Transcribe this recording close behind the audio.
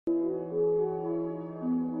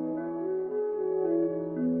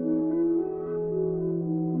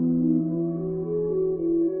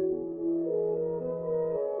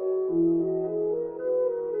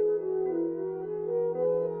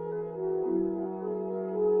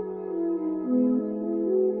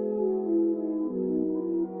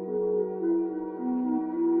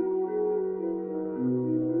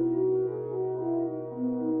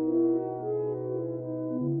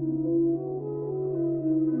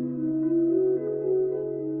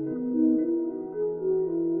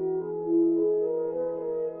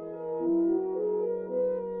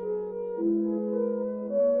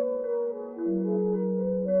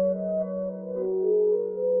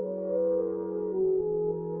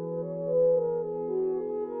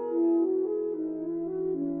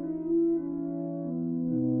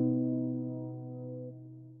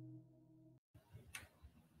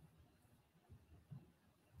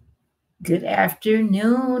Good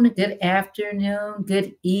afternoon,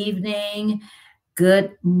 good evening,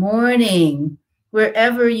 good morning,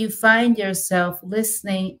 wherever you find yourself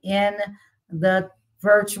listening in the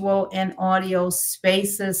virtual and audio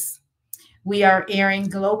spaces. We are airing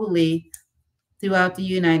globally throughout the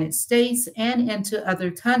United States and into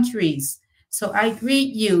other countries. So I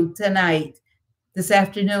greet you tonight, this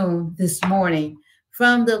afternoon, this morning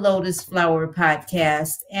from the Lotus Flower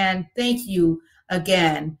Podcast. And thank you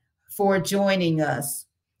again for joining us.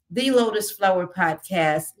 The Lotus Flower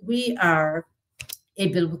Podcast, we are a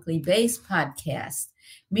biblically based podcast,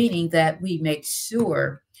 meaning that we make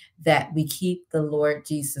sure that we keep the Lord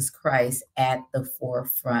Jesus Christ at the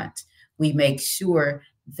forefront. We make sure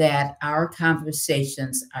that our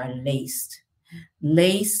conversations are laced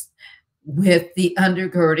with the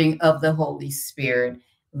undergirding of the Holy Spirit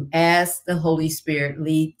as the Holy Spirit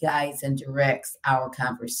leads, guides, and directs our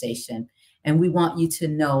conversation. And we want you to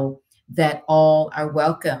know that all are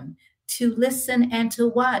welcome to listen and to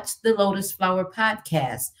watch the Lotus Flower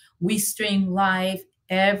Podcast. We stream live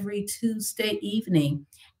every Tuesday evening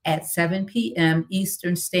at 7 p.m.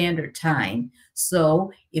 Eastern Standard Time.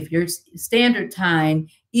 So if your Eastern Standard Time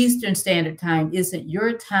isn't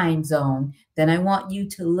your time zone, then I want you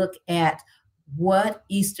to look at what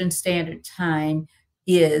Eastern Standard Time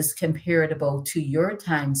is comparable to your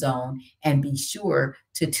time zone and be sure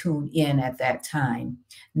to tune in at that time.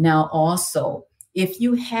 Now, also, if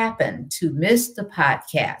you happen to miss the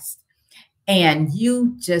podcast and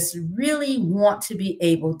you just really want to be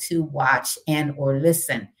able to watch and or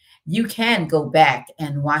listen, you can go back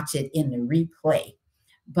and watch it in the replay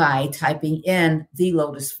by typing in the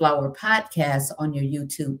Lotus Flower Podcast on your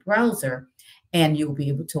YouTube browser, and you'll be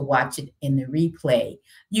able to watch it in the replay.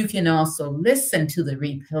 You can also listen to the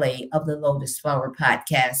replay of the Lotus Flower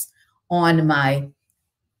Podcast on my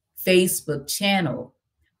Facebook channel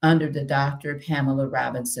under the Dr. Pamela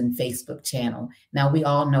Robinson Facebook channel. Now, we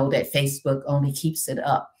all know that Facebook only keeps it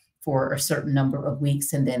up for a certain number of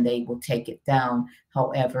weeks and then they will take it down.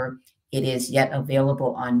 However, it is yet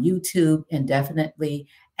available on YouTube indefinitely,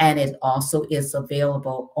 and it also is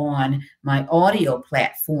available on my audio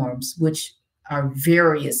platforms, which are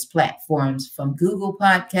various platforms from Google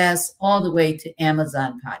Podcasts all the way to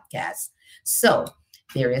Amazon Podcasts. So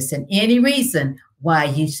there isn't any reason why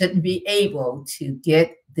you shouldn't be able to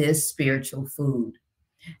get this spiritual food.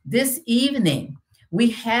 This evening,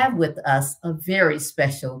 we have with us a very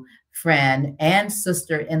special friend and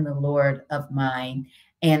sister in the Lord of mine.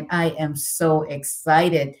 And I am so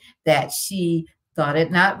excited that she thought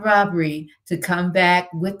it not robbery to come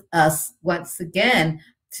back with us once again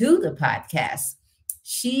to the podcast.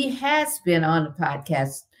 She has been on the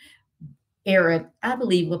podcast era, I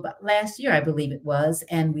believe, about last year, I believe it was,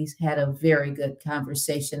 and we had a very good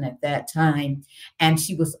conversation at that time. And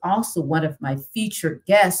she was also one of my featured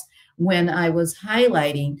guests when I was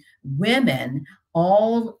highlighting women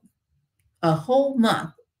all a whole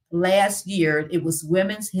month. Last year, it was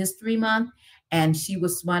Women's History Month, and she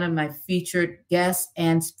was one of my featured guests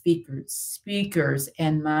and speakers.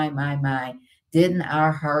 And my, didn't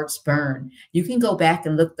our hearts burn? You can go back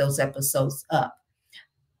and look those episodes up.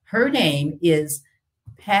 Her name is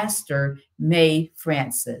Pastor Mae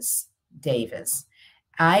Francis Davis.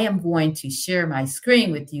 I am going to share my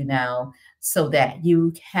screen with you now so that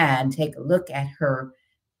you can take a look at her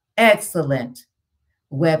excellent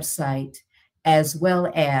website as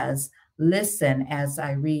well as listen as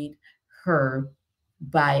I read her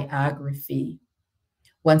biography.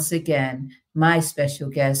 Once again, my special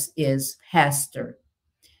guest is Pastor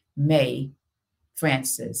Mae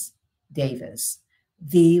Francis Davis.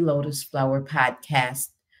 The Lotus Flower Podcast,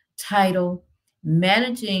 title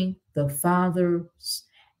Managing the Father's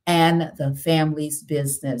and the Family's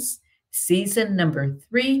Business, season number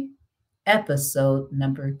 3, episode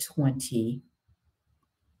number 20.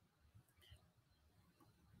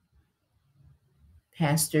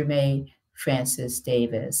 Pastor Mae Francis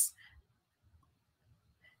Davis.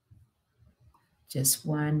 Just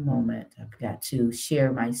one moment. I've got to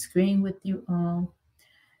share my screen with you all.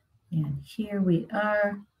 And here we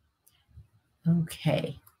are.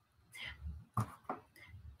 Okay.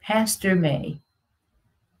 Pastor Mae.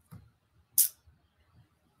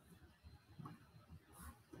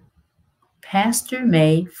 Pastor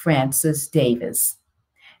Mae Francis Davis,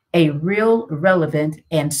 a real, relevant,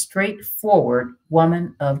 and straightforward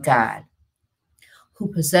woman of God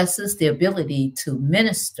who possesses the ability to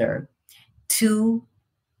minister to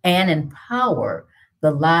and empower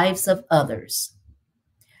the lives of others.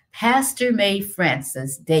 Pastor Mae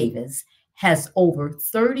Francis Davis has over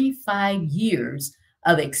 35 years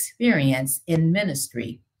of experience in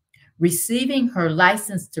ministry, receiving her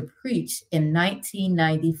license to preach in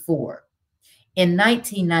 1994. In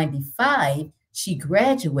 1995, she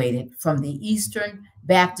graduated from the Eastern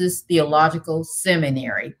Baptist Theological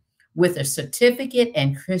Seminary with a certificate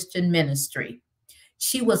in Christian ministry.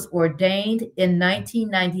 She was ordained in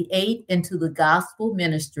 1998 into the gospel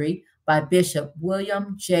ministry by Bishop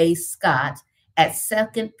William J. Scott at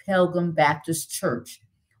Second Pilgrim Baptist Church,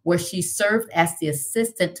 where she served as the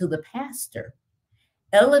assistant to the pastor.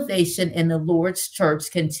 Elevation in the Lord's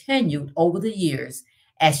Church continued over the years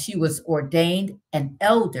as she was ordained an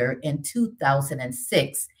elder in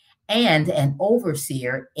 2006 and an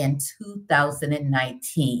overseer in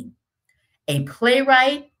 2019. A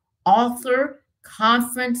playwright, author,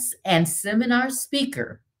 conference, and seminar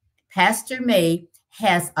speaker, Pastor May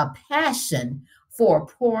has a passion for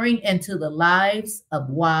pouring into the lives of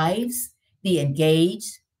wives, the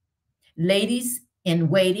engaged, ladies in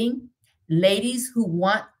waiting, ladies who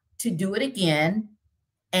want to do it again,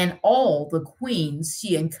 and all the queens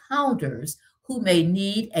she encounters who may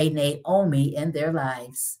need a Naomi in their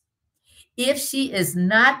lives. If she is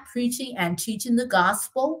not preaching and teaching the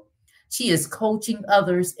gospel, she is coaching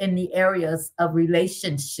others in the areas of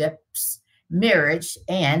relationships, marriage,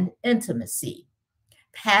 and intimacy.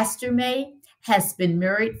 Pastor May has been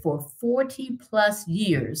married for 40 plus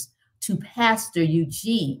years to Pastor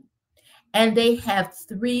Eugene, and they have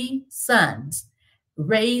 3 sons,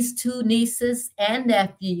 raised 2 nieces and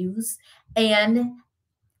nephews, and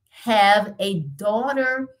have a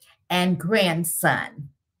daughter and grandson.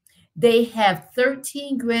 They have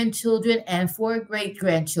 13 grandchildren and 4 great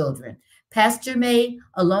grandchildren. Pastor May,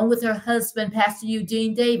 along with her husband, Pastor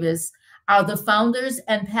Eugene Davis, are the founders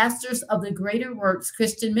and pastors of the Greater Works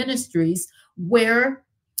Christian Ministries, where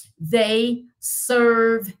they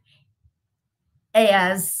serve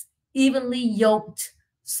as evenly yoked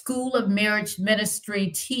School of Marriage Ministry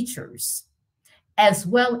teachers, as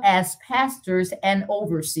well as pastors and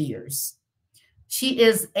overseers. She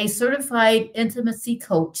is a certified intimacy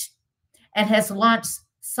coach and has launched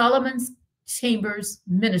Solomon's Chambers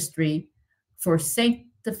Ministry for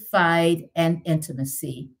Sanctified and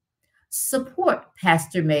Intimacy. Support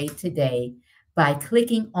Pastor May today by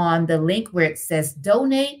clicking on the link where it says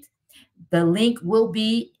donate. The link will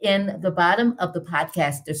be in the bottom of the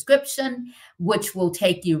podcast description, which will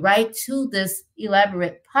take you right to this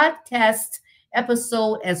elaborate podcast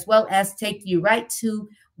episode, as well as take you right to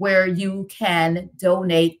where you can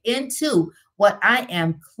donate into what I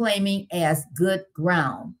am claiming as good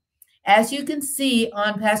ground. As you can see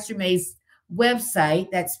on Pastor May's website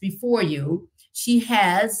that's before you, she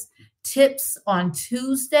has tips on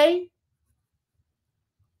Tuesday,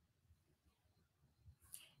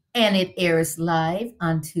 and it airs live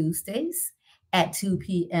on Tuesdays at 2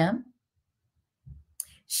 p.m.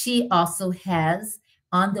 She also has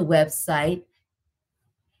on the website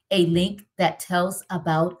a link that tells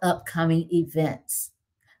about upcoming events.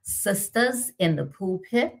 Sisters in the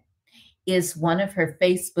Pulpit is one of her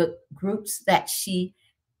Facebook groups that she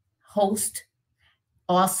hosts.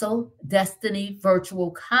 Also, Destiny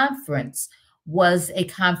Virtual Conference was a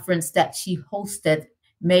conference that she hosted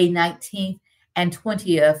May 19th and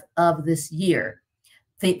 20th of this year.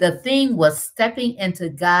 The theme was stepping into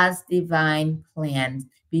God's divine plan.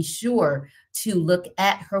 Be sure to look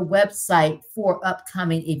at her website for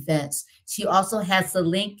upcoming events. She also has a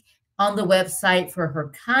link on the website for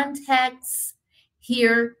her contacts.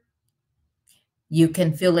 Here, you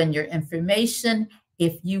can fill in your information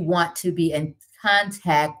if you want to be in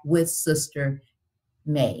contact with Sister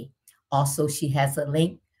May. Also, she has a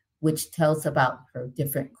link which tells about her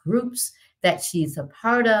different groups that she's a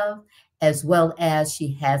part of, as well as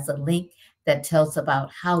she has a link that tells about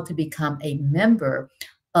how to become a member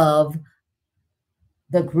of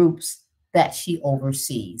the groups that she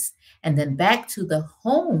oversees. And then back to the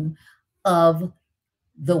home of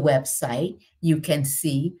the website, you can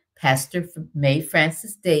see Pastor May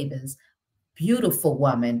Francis Davis, beautiful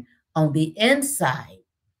woman on the inside,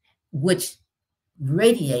 which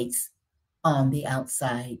radiates on the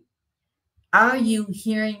outside. Are you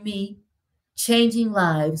hearing me? Changing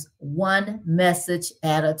lives one message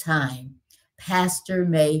at a time. Pastor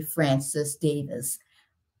May Francis Davis,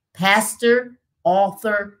 pastor,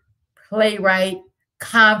 author, playwright,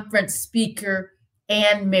 conference speaker,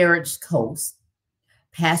 and marriage coach.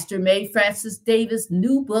 Pastor May Francis Davis'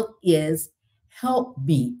 new book is Help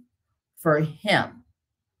Me for Him.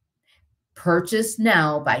 Purchase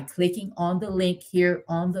now by clicking on the link here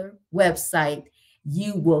on the website.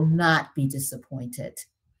 You will not be disappointed.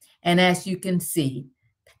 And as you can see,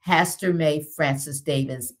 Pastor May Francis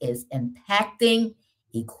Davis is impacting,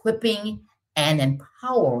 equipping, and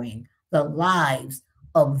empowering the lives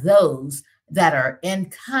of those that are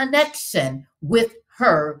in connection with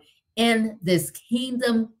her in this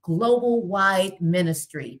kingdom global wide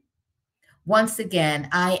ministry. Once again,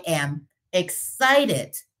 I am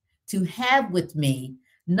excited to have with me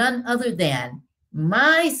none other than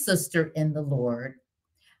my sister in the Lord,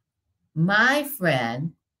 my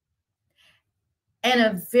friend, and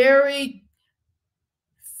a very,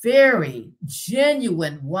 very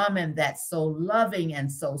genuine woman that's so loving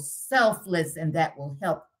and so selfless and that will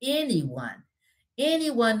help anyone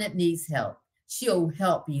that needs help. She'll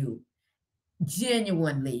help you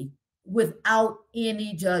genuinely without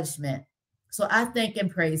any judgment. So I thank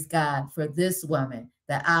and praise God for this woman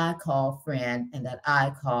that I call friend and that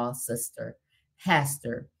I call sister,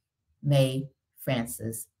 Pastor May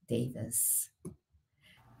Francis Davis.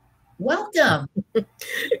 Welcome, Good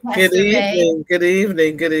Pastor May. evening. Good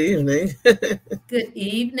evening. Good evening. Good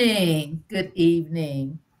evening. Good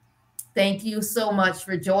evening. Thank you so much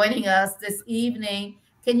for joining us this evening.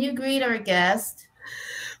 Can you greet our guest?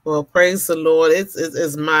 Well, praise the Lord.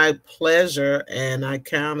 It's my pleasure, and I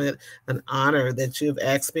count it an honor that you've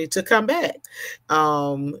asked me to come back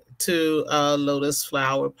to Lotus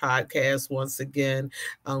Flower Podcast once again.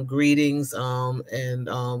 Greetings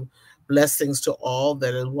and blessings to all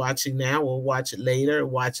that are watching now or watch it later,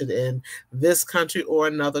 watch it in this country or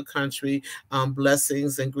another country.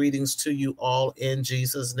 Blessings and greetings to you all in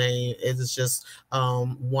Jesus' name. It is just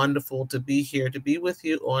wonderful to be here, to be with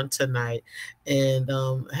you on tonight and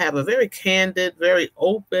have a very candid, very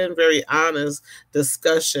open, very honest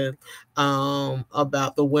discussion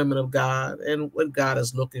about the women of God and what God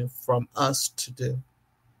is looking from us to do.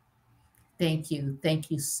 Thank you.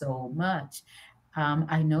 Thank you so much.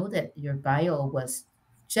 I know that your bio was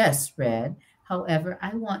just read. However,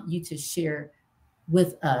 I want you to share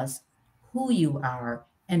with us who you are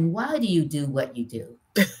and why do you do what you do?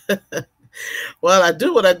 Well, I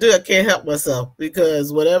do what I do. I can't help myself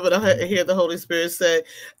because whatever I hear the Holy Spirit say,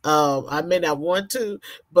 I may not want to,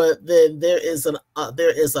 but then there is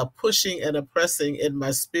a pushing and a pressing in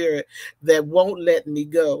my spirit that won't let me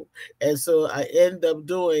go, and so I end up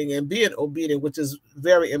doing and being obedient, which is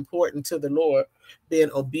very important to the Lord.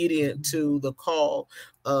 Being obedient to the call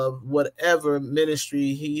of whatever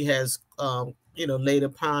ministry He has. Laid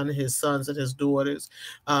upon his sons and his daughters.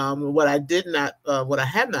 What I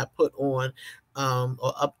have not put on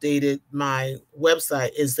or updated my website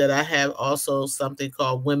is that I have also something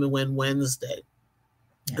called Women Win Wednesday.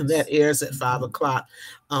 And that Yes. airs at 5 o'clock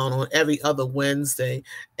on every other Wednesday.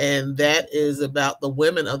 And that is about the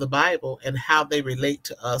women of the Bible and how they relate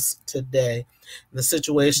to us today. The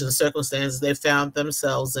situations, circumstances they found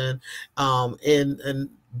themselves in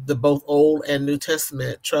the both Old and New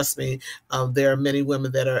Testament. Trust me, there are many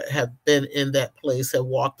women that have been in that place, have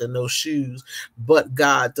walked in those shoes, but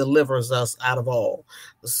God delivers us out of all.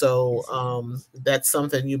 So Yes, he does. that's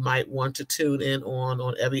something you might want to tune in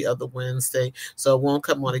on every other Wednesday. So it won't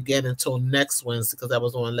come on again until next Wednesday because I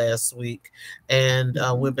was on last week. And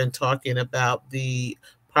Mhm, we've been talking about the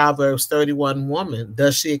Proverbs 31 woman.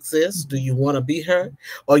 Does she exist? Do you want to be her?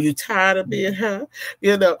 Are you tired of being her?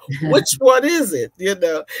 Which mhm. one is it?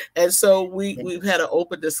 And so we've had Yes. an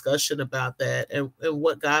open discussion about that and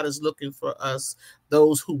what God is looking for us,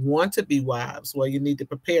 those who want to be wives. Well, you need to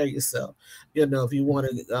prepare yourself. If you want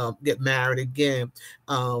Mhm. to get married again,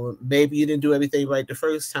 maybe you didn't do everything right the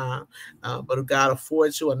first time, but if God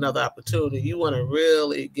affords you another opportunity, you want to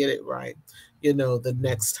really get it right, the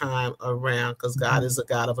next time around, because God is Mhm. a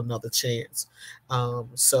God of another chance. Yes,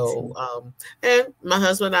 So, he- and my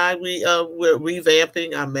husband and I, we're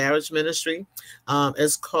revamping our marriage ministry.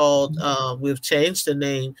 It's called, Mhm. we've changed the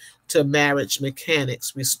name to Marriage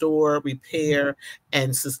Mechanics: Restore, Mhm. Repair,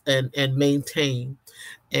 and Maintain.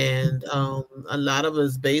 And Mhm. a lot of it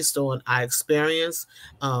is based on our experience,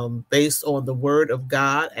 based on the Word of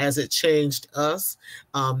God as it changed us.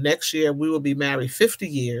 Next year we will be married 50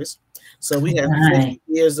 years, so we All have right. 50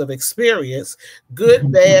 years of experience, good,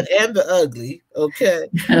 bad, and the ugly. Okay.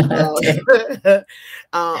 Okay.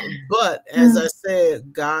 But as I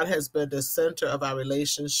said, God has been the center of our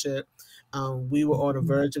relationship. We were on the Mhm.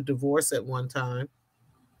 verge of divorce at one time,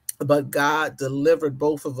 but God delivered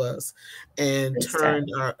both of us and Praise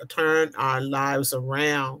God. turned our lives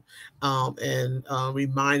around, and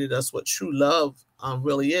reminded us what true love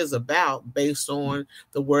really is about, based on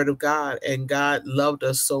the Word of God. And God loved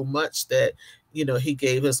us so much that he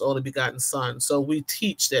gave his only begotten son. So we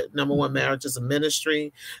teach that, number one, marriage is a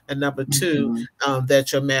ministry, and number two, Mhm.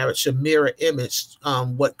 that your marriage should mirror image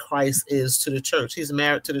what Christ is to the church. He's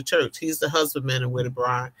married to the church. He's the husbandman and we're the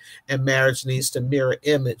bride, and marriage needs to mirror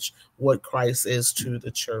image what Christ is to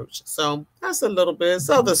the church. So that's a little bit. It's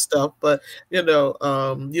other stuff, but you've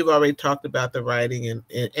already talked about the writing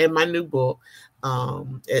and my new book.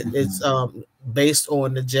 It's based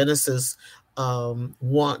on the Genesis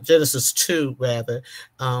 2 rather,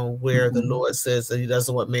 where the Lord says that he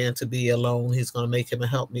doesn't want man to be alone. He's going to make him a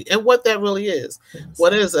helpmeet. And what that really is,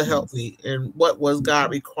 what is a helpmeet, and what was God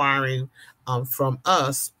requiring from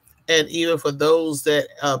us? And even for those that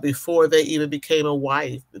before they even became a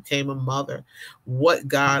wife, became a mother, what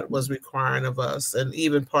God was requiring of us. And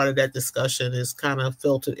even part of that discussion is kind of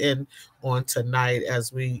filtered in on tonight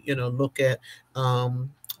as we, look at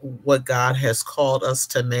what God has called us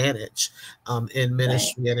to manage in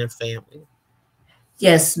ministry and in family.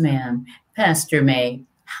 Yes, ma'am. Pastor May,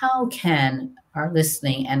 how can our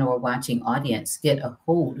listening and or watching audience get a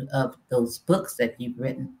hold of those books that you've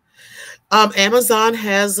written? Amazon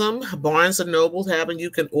has them. Barnes and Noble have them. You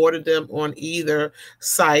can order them on either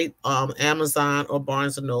site, Amazon or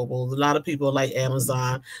Barnes and Noble. A lot of people like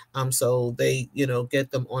Amazon, so they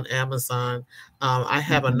get them on Amazon. I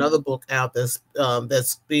have another book out that's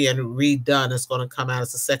being redone. It's going to come out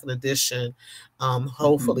as a second edition.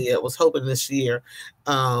 Hopefully, it was hoping this year,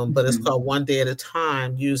 but it's called One Day at a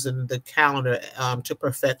Time, using the calendar to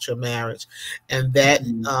perfect your marriage, and that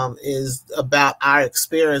is about our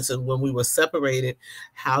experience and when we were separated,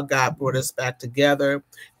 how God brought us back together.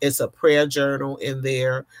 It's a prayer journal in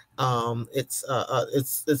there. It's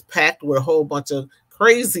packed with a whole bunch of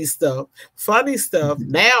crazy stuff, funny stuff.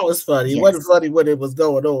 Now it's funny. It wasn't funny when it was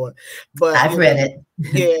going on, but I've read it.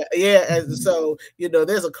 yeah. And so,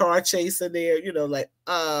 there's a car chase in there, like,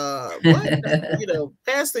 what?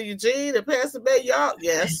 Pastor Eugene and Pastor May, y'all.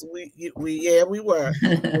 Yes, we were.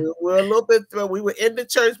 We were a little bit we were in the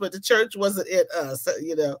church, but the church wasn't in us,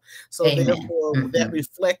 So Amen. therefore that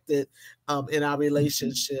reflected in our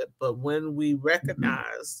relationship. But when we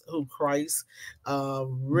recognize who Christ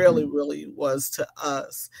really, really was to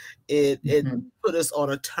us, it put us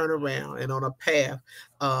on a turnaround and on a path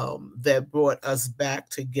that brought us back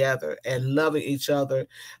together and loving each other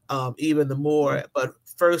even the more. But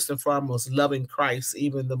first and foremost, loving Christ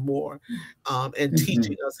even the more, and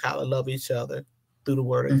teaching us how to love each other through the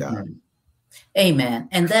Word of God. Amen.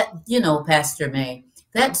 And that, Pastor May,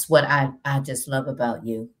 that's what I just love about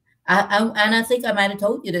you. And I think I might have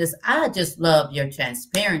told you this. I just love your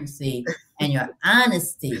transparency and your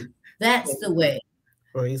honesty. That's the way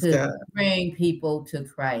Praise to God. bring people to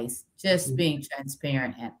Christ. Just being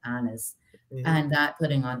transparent and honest and not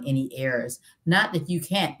putting on any airs. Not that you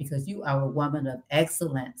can't, because you are a woman of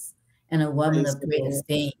excellence and a woman of great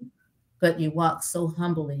esteem, but you walk so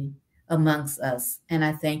humbly amongst us. And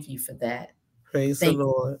I thank you for that. Praise the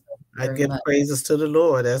Lord. I give praises to the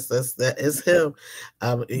Lord. That is him.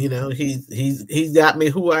 He's got me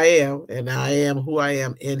who I am, and I am who I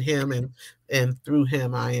am in him, and through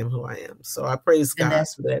him I am who I am. So I praise God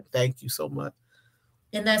for that. Thank you so much.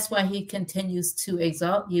 And that's why he continues to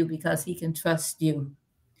exalt you, because he can trust you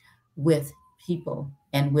with people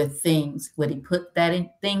and with things. When he put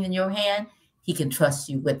that thing in your hand, he can trust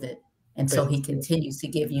you with it. And so he continues to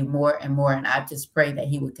give you more and more. And I just pray that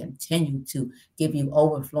he will continue to give you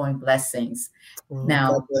overflowing blessings.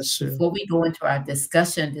 Now, before we go into our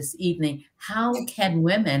discussion this evening, how can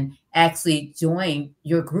women actually join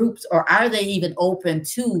your groups, or are they even open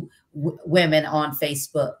to women on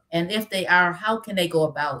Facebook? And if they are, how can they go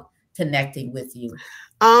about connecting with you?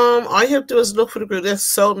 All you have to do is look for the group. There's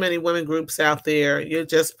so many women groups out there. You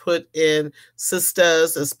just put in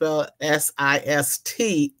Sistas, it's spelled SISTAS,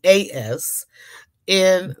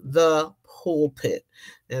 in the pulpit.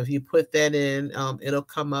 And if you put that in, it'll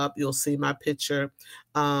come up. You'll see my picture.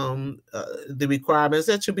 The requirements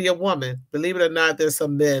that you be a woman. Believe it or not, there's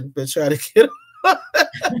some men that try to get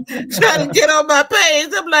on my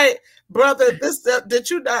page. I'm like, brother, did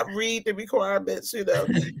you not read the requirements?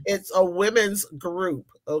 It's a women's group.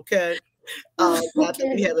 Okay. Not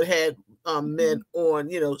that we haven't had men on,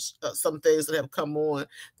 some things that have come on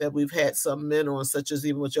that we've had some men on, such as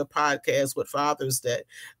even with your podcast with Father's Day,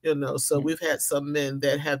 so we've had some men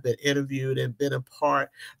that have been interviewed and been a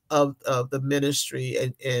part of the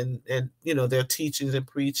ministry and their teachings and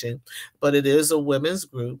preaching. But it is a women's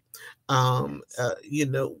group.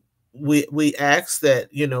 We ask that,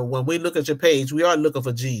 when we look at your page, we are looking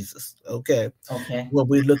for Jesus. Okay. When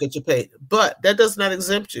we look at your page, but that does not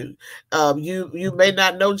exempt you. You may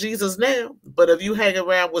not know Jesus now, but if you hang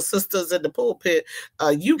around with sisters in the pulpit,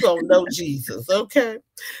 you gonna know Jesus. Okay,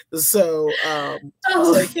 so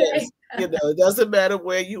so yes, Okay. it doesn't matter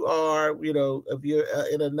where you are. If you're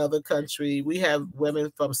in another country, we have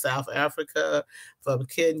women from South Africa, from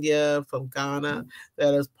Kenya, from Ghana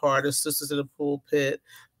that is part of Sisters in the Pulpit.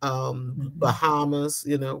 Mhm. Bahamas,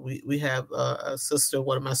 we have a sister,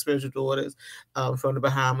 one of my spiritual daughters, from the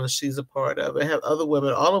Bahamas. She's a part of it. I have other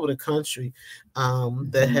women all over the country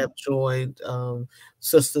that Mhm. have joined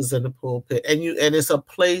Sisters in the Pulpit, and it's a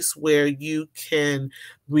place where you can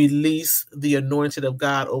release the anointing of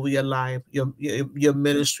God over your life, your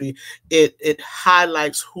ministry. It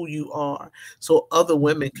highlights who you are, so other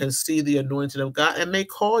women can see the anointing of God and may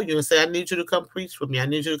call you and say, "I need you to come preach for me. I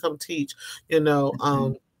need you to come teach."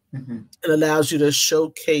 Mhm. Mhm. It allows you to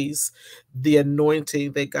showcase the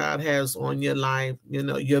anointing that God has on your life,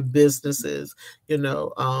 your businesses,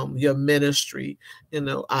 your ministry.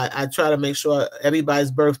 I try to make sure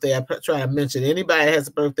everybody's birthday, I try to mention anybody that has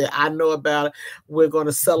a birthday, I know about it, we're going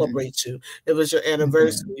to Mhm. celebrate you. If it's your Mhm.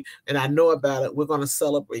 anniversary and I know about it, we're going to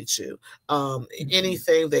celebrate you. Mhm.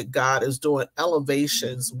 Anything that God is doing,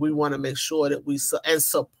 elevations, we want to make sure that and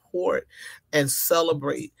support and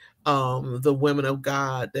celebrate the women of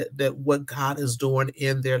God, that what God is doing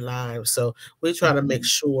in their lives. So we try to make Mhm.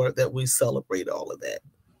 sure that we celebrate all of that.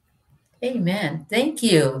 Amen. Thank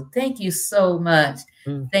you. Thank you so much.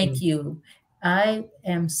 Mhm. Thank you. I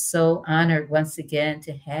am so honored once again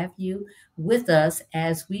to have you with us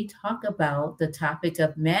as we talk about the topic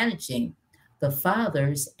of managing the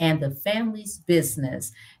father's and the family's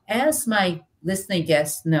business. As my listening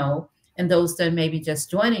guests know, and those that may be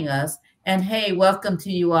just joining us, and hey, welcome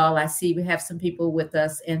to you all. I see we have some people with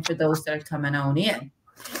us, and for those that are coming on in.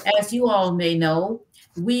 As you all may know,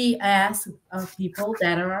 we ask people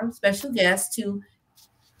that are our special guests to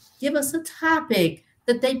give us a topic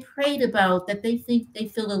that they prayed about, that they think they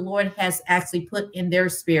feel the Lord has actually put in their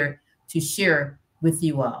spirit to share with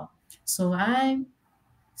you all. So I'm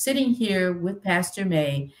sitting here with Pastor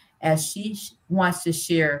May as she wants to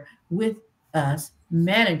share with us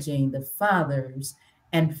managing the fathers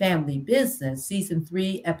and family business, season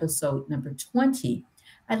 3, episode number 20.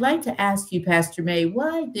 I'd like to ask you, Pastor May,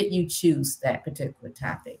 why did you choose that particular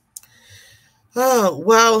topic? Oh,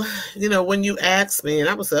 well, when you asked me, and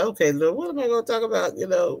I was like, okay, Lord, what am I going to talk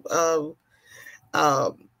about?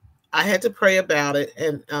 Um, I had to pray about it,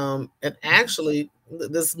 and actually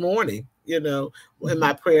this morning, in Mhm.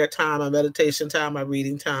 my prayer time, my meditation time, my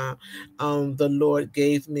reading time, the Lord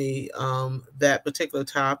gave me that particular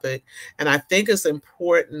topic, and I think it's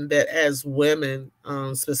important that as women,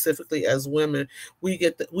 specifically as women,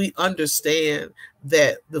 we understand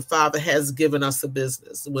that the Father has given us a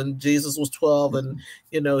business. When Jesus was 12 and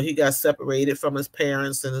Mhm. he got separated from his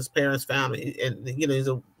parents and his parents' family, and he's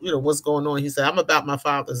what's going on. He said, "I'm about my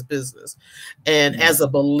Father's business," and Yeah. as a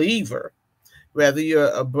believer, whether you're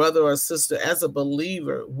a brother or a sister, as a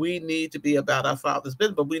believer, we need to be about our Father's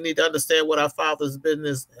business, but we need to understand what our Father's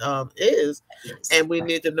business is, Yes. and we Right.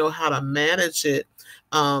 need to know how to manage it,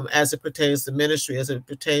 as it pertains to ministry, as it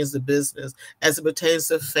pertains to business, as it pertains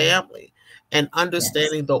to Mhm. family, and Yes.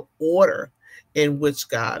 understanding the order in which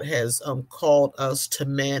God has called us to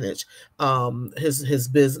manage his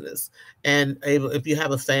business, and if you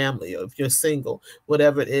have a family or if you're single,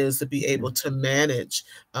 whatever it is, to be able Mhm. to manage,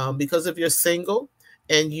 because if you're single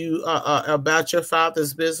and you are about your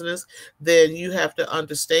Father's business, then you have to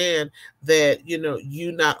understand that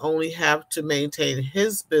you not only have to maintain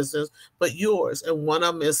his business but yours, and one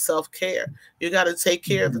of them is self-care. You got to take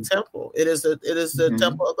care of the Mhm. temple. It is the Mhm.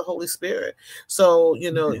 temple of the Holy Spirit. So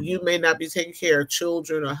Mhm. you may not be taking care of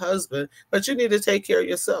children or husband, but you need to take care of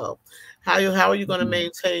yourself. How are you going to Mhm.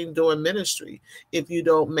 maintain doing ministry if you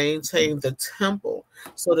don't maintain the temple,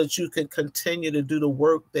 so that you can continue to do the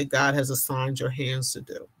work that God has assigned your hands to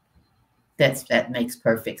do? That makes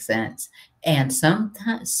perfect sense. And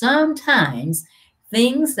sometimes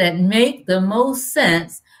things that make the most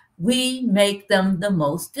sense, we make them the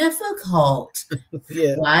most difficult.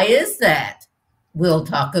 Yeah. Why is that? We'll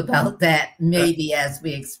talk about that Uh, maybe as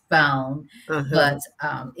we expound, uh-huh. but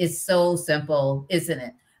it's so simple, isn't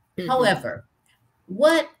it? Hmm. However,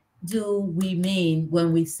 what do we mean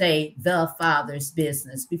when we say the Father's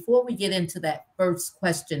business? Before we get into that first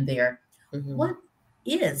question there, Hmm. what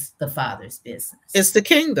is the Father's business? It's the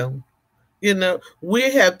kingdom. We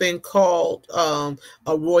have been called a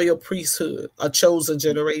royal priesthood, a chosen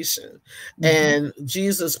generation. Mhm. And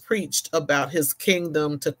Jesus preached about his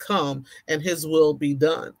kingdom to come and his will be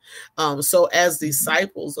done. So, as Mhm.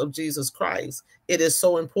 disciples of Jesus Christ, it is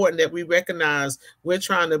so important that we recognize we're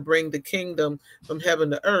trying to bring the kingdom from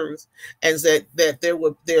heaven to earth, and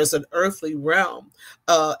that there's an earthly realm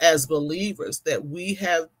as believers that we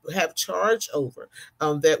have charge over,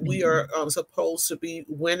 that we are supposed to be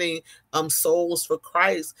winning souls for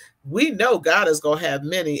Christ. We know God is going to have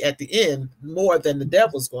many at the end, more than the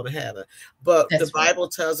devil's going to have it. But That's the Bible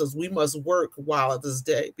tells us we must work while it is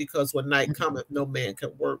day, because when night cometh, no man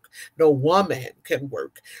can work, no woman can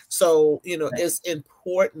work. So, it's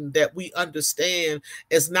important that we understand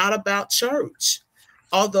it's not about church.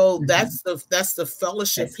 Although that's the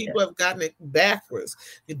fellowship. People have gotten it backwards.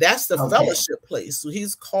 That's the fellowship place. So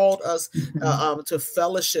he's called us to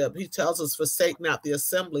fellowship. He tells us, forsake not the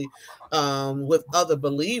assembly with other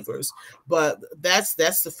believers. But that's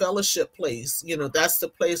the fellowship place. That's the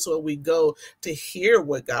place where we go to hear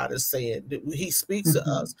what God is saying. He speaks to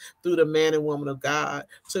us through the man and woman of God,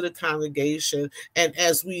 to the congregation. And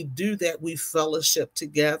as we do that, we fellowship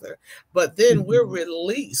together. But then we're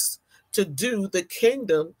released to do the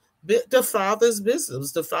kingdom, the Father's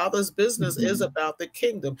business. The Father's business is about the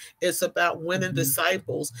kingdom. It's about winning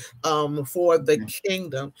disciples for the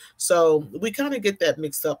kingdom. So we kind of get that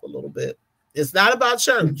mixed up a little bit. It's not about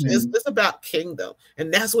church. It's about kingdom.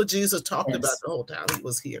 And that's what Jesus talked about the whole time he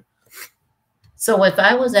was here. So if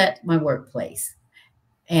I was at my workplace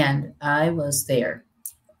and I was there,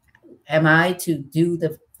 am I to do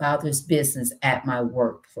the Father's business at my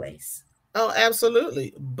workplace? Oh,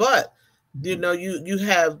 absolutely. But you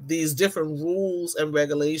have these different rules and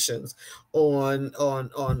regulations on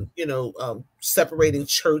separating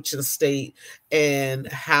church and state, and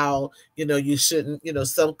how you shouldn't,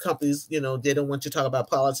 some companies, they don't want you to talk about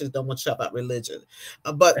politics, don't want you to talk about religion,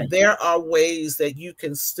 but there are ways that you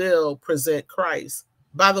can still present Christ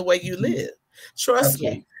by the way you live. Trust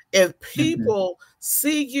me, if people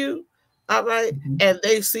see you, all right, and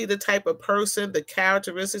they see the type of person, the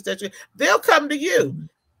characteristics that they'll come to you.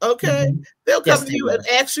 Okay, they'll come to you and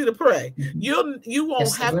ask you to pray. You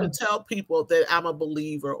won't have to tell people that I'm a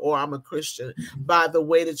believer or I'm a Christian by the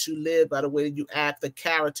way that you live, by the way that you act, the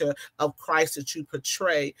character of Christ that you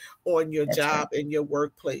portray on your job, in your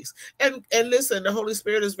workplace. And listen, the Holy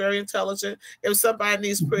Spirit is very intelligent. If somebody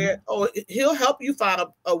needs prayer, he'll help you find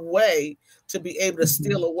a way to be able to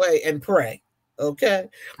steal away and pray. Okay,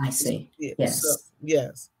 I see. Yes. So,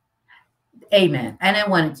 yes. Amen. And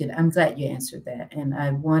I'm glad you answered that. And I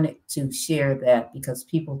wanted to share that because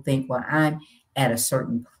people think, well, I'm at a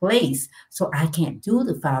certain place, so I can't do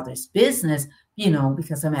the Father's business,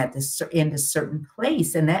 because I'm in this certain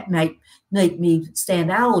place. And that might make me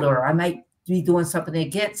stand out, or I might be doing something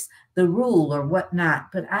against the rule or whatnot.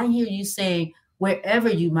 But I hear you saying, wherever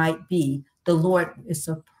you might be, the Lord is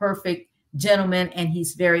a perfect gentleman, and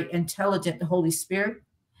he's very intelligent, the Holy Spirit,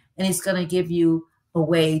 and he's going to give you a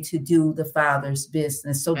way to do the Father's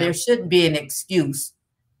business. So there shouldn't be an excuse,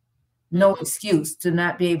 no excuse to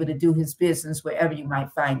not be able to do his business wherever you might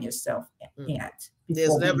find yourself at.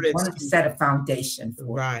 There's never an excuse. To set a foundation for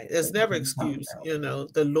right. There's never an excuse.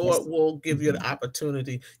 The Lord will give you an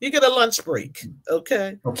opportunity. You get a lunch break.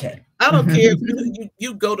 Okay. I don't care if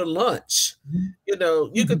you go to lunch. You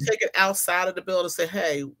can take it outside of the building and say,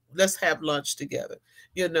 hey, let's have lunch together.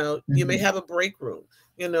 You may have a break room.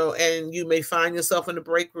 And you may find yourself in the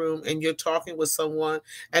break room and you're talking with someone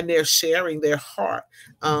and they're sharing their heart,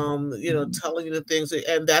 telling you the things.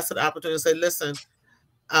 And that's an opportunity to say, listen,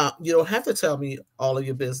 you don't have to tell me all of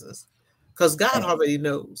your business because God already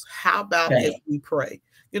knows. How about if we pray?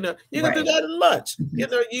 You can do that at lunch. You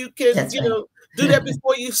can, do that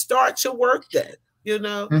before you start your work day.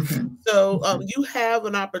 So you have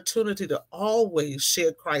an opportunity to always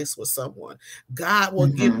share Christ with someone. God will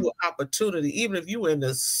give you an opportunity, even if you're in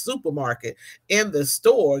the supermarket, in the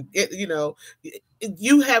store.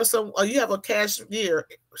 You have a cashier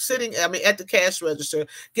sitting, at the cash register,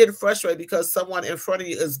 getting frustrated because someone in front of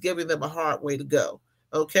you is giving them a hard way to go.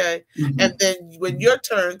 Okay, and then when your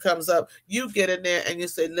turn comes up, you get in there and you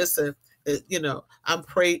say, "Listen, I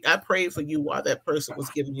prayed for you while that person was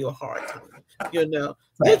giving you a hard time." You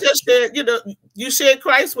just shared, you shared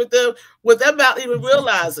Christ with them without even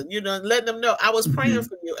realizing, and letting them know I was praying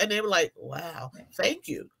for you. And they were like, wow, thank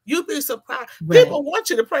you. You'd be surprised. People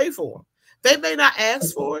want you to pray for them. They may not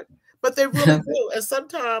ask for it, but they really do. And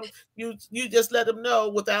sometimes you just let them know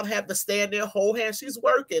without having to stand there, hold hand. She's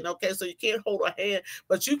working. Okay. So you can't hold her hand,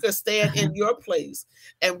 but you can stand in your place.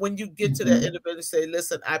 And when you get to that individual, say,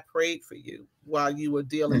 listen, I prayed for you while you were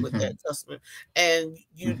dealing with that customer. And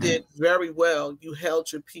you did very well. You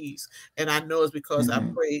held your peace. And I know it's because I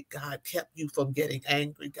prayed, God kept you from getting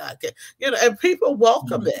angry. God kept, and people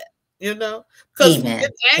welcome that. You know, because Amen.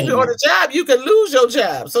 getting angry on Amen. the job, you can lose your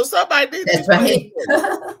job. So somebody needs to be That's praying right.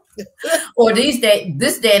 for you. Or this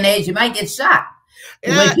day and age, you might get shot. The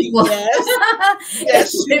way Yeah, people,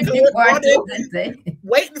 yes, you when could. people Or are they'll doing be things.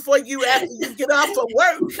 waiting for you after you get off from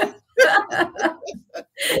work.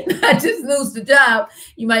 Not just lose the job,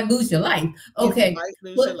 you might lose your life. You Okay, might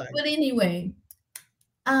lose your but life. anyway,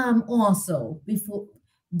 also before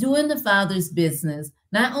doing the Father's business,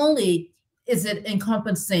 not only is it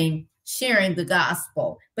encompassing sharing the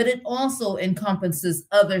gospel, but it also encompasses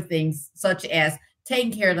other things such as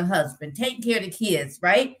taking care of the husband, taking care of the kids,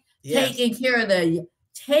 right? Yes. Taking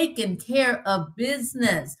care of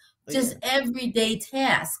business, just Yes. everyday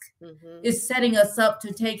task Mm-hmm. is setting us up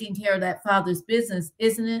to taking care of that Father's business,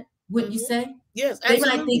 isn't it? Wouldn't you Mm-hmm. say? Yes, They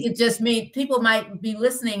might think absolutely. it just means people might be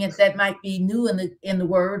listening and that might be new in the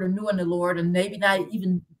word or new in the Lord and maybe not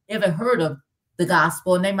even ever heard of the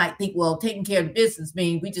gospel, and they might think, well, taking care of the business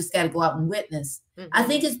means we just got to go out and witness. I Mm-hmm.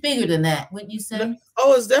 think it's bigger than that, wouldn't you No, say?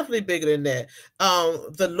 oh, it's definitely bigger than that.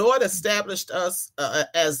 The Lord established us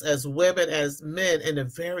as women, as men in the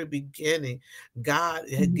very beginning. God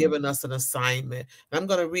had Mhm. given us an assignment. I'm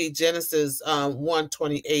going to read Genesis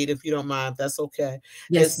 1:28, if you don't mind, if that's okay. It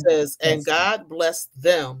Yes, ma'am. says, "And Yes, ma'am. God blessed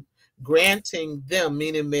them, granting them,"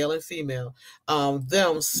 meaning male and female,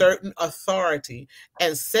 them certain authority,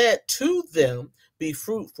 and said to them, "Be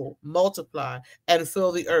fruitful, multiply, and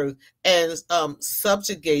fill the earth, and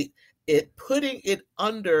subjugate it, putting it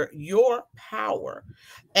under your power,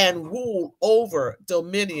 and rule over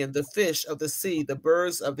dominion, the fish of the sea, the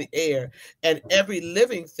birds of the air, and every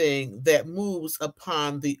living thing that moves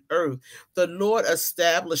upon the earth." The Lord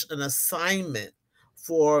established an assignment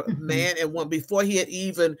for Mhm. man and woman before he had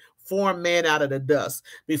even formed man out of the dust,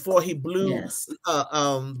 before he blew Yes.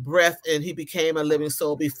 breath and he became a living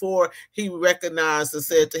soul, before he recognized and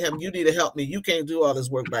said to him, "You need to help me. You can't do all this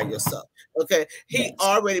work by yourself." Okay, he Yes.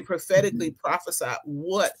 already prophetically Mhm. prophesied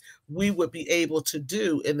what we would be able to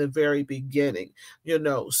do in the very beginning,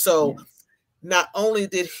 So Yes. not only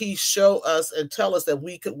did he show us and tell us that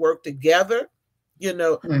we could work together,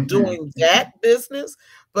 Mhm. doing that Mhm. business,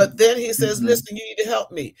 but then he says, Mhm. "Listen, you need to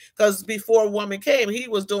help me." Because before woman came, he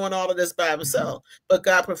was doing all of this by himself. But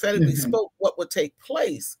God prophetically Mhm. spoke what would take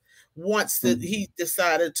place once that Mhm. he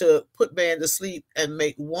decided to put man to sleep and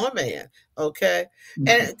make woman. Okay.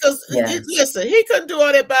 And Mhm. because Yes. listen, he couldn't do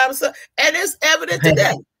all that by himself. And it's evident today.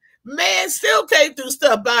 Right. Man still can't do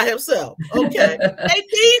stuff by himself. Okay. They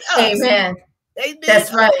need us. Amen. They need That's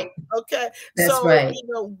us. right. Okay. That's So, right.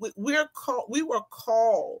 we were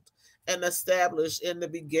called and established in the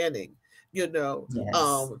beginning, Yes.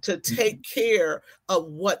 to take care of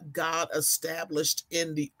what God established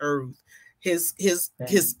in the earth, his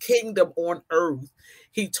Right. kingdom on earth.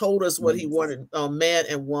 He told us what he Yes. wanted man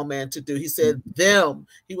and woman to do. He said Mhm. them,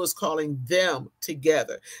 he was calling them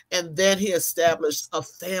together. And then he established a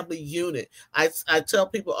family unit. I tell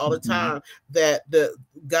people all the Mhm. time that the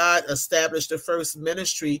God established the first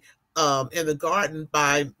ministry in the garden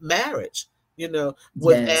by marriage,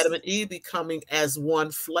 with Adam Yes. and Eve becoming as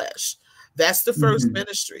one flesh. That's the first Mhm.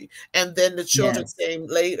 ministry. And then the children Yes. came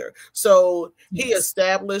later. So he Yes.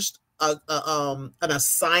 established an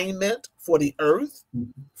assignment for the earth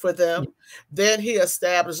Mhm. for Yeah. them. Then he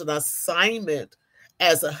established an assignment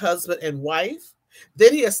as a husband and wife.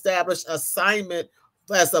 Then he established assignment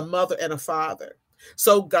as a mother and a father.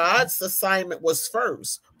 So God's assignment was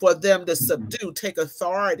first for them to Mhm. subdue, take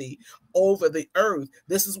authority over the earth.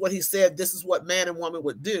 This is what he said. This is what man and woman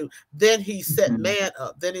would do. Then he set Mhm. man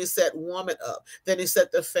up. Then he set woman up. Then he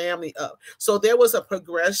set the family up. So there was a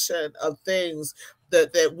progression of things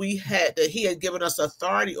that we had, that he had given us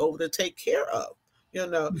authority over to take care of.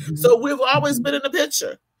 Mhm. So we've always been Mhm. in the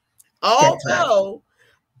picture. That's right. Although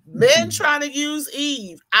men Mhm. trying to use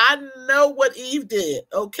Eve, I know what Eve did,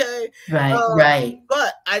 okay? Right. Uh, Right.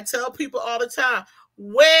 but I tell people all the time,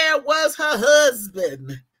 where was her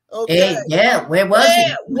husband? Okay. Hey, yeah. Where was Where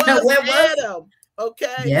he? was Where was he? Adam? Okay.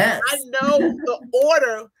 I Yes. know the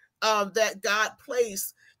order that God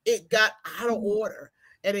placed, it got out of Mhm. order.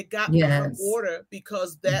 And it got out of Yes. order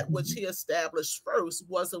because that which Mhm. he established first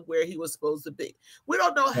wasn't where he was supposed to be. We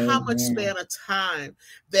don't know how much Amen. span of time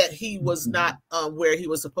that he was not Mhm. where he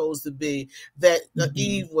was supposed to be, that Mhm.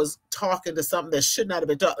 Eve was talking to something that should not have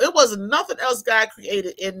been talking. It wasn't nothing else God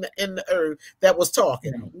created in the earth that was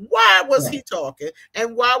talking. Right. Why was he Right. talking?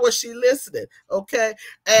 And why was she listening? Okay.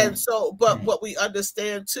 And Right. so, but Right. what we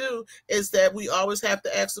understand too is that we always have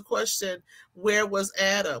to ask the question, where was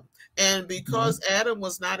Adam? And because Mhm. Adam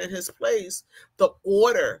was not in his place, the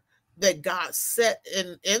order that God set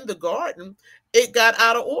in the garden, it got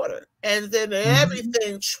out of order, and then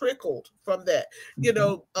everything trickled from that.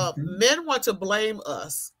 Men want to blame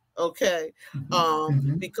us, okay,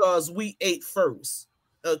 because we ate first,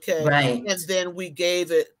 okay, Right. and then we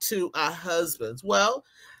gave it to our husbands. Well,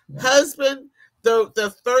 Right. husband,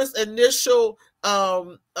 the first initial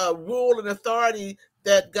rule and authority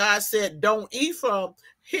that God said don't eat from,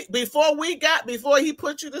 before he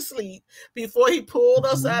put you to sleep, before he pulled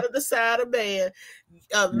us out of the side of man,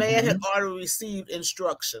 man had already received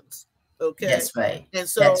instructions. Okay, That's right. and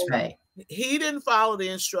That's so right. he didn't follow the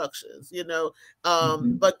instructions,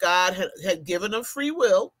 but God had given him free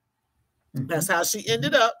will. That's how she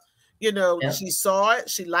ended up. Yep. She saw it,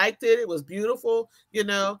 she liked it, it was beautiful.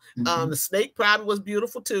 The snake probably was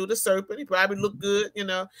beautiful too. The serpent, he probably looked good.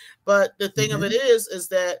 But the thing of it is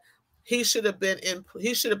that he should have been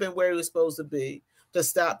where he was supposed to be to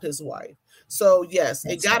stop his wife. So yes,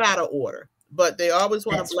 it got out of order. But they always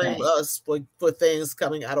want to blame us for things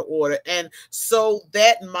coming out of order. And so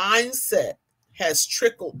that mindset has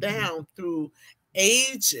trickled down through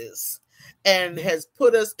ages and has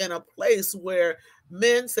put us in a place where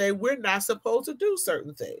men say we're not supposed to do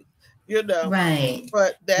certain things, Right.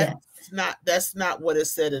 But that's not what it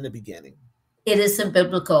said in the beginning. It isn't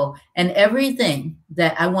biblical. And everything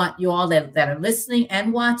that I want you all that are listening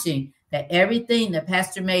and watching, that everything that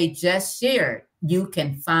Pastor May just shared, you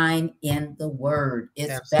can find in the Word.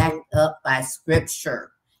 It's backed up by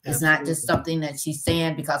Scripture. It's not just something that she's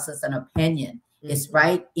saying because it's an opinion. It's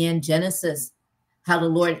right in Genesis, how the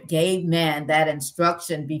Lord gave man that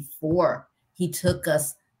instruction before he took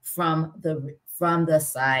us from the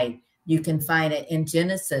side. You can find it in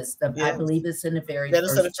Genesis. I believe it's in the very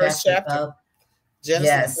first chapter.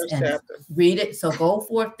 Genesis, chapter. Read it. So go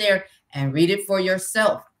forth there and read it for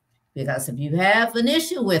yourself. Because if you have an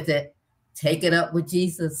issue with it, take it up with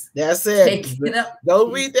Jesus. That's it. Take it up.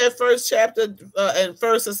 Go read that first chapter and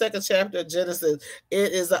first and second chapter of Genesis.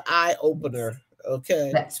 It is an eye opener.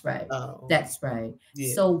 Okay. That's right. That's right.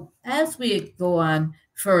 Yeah. So as we go on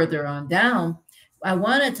further on down, I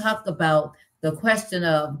want to talk about the question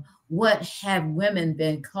of what have women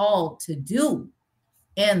been called to do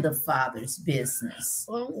in the Father's business.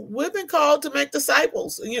 Well, we've been called to make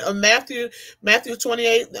disciples. Matthew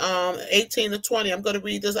 28, 18 to 20. I'm going to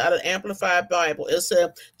read this out of Amplified Bible. It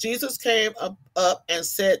said, Jesus came up and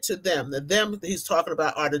said to them, he's talking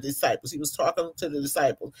about are the disciples. He was talking to the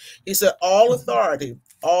disciples. He said, all authority,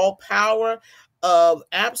 all power of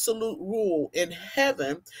absolute rule in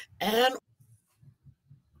heaven and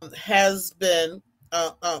has been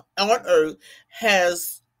on earth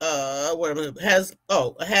has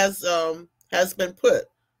been put.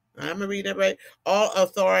 I'm gonna read that right. All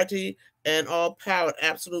authority and all power,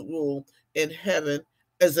 absolute rule in heaven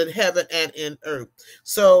is in heaven and in earth.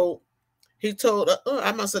 So he told,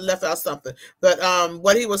 I must have left out something, but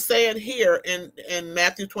what he was saying here in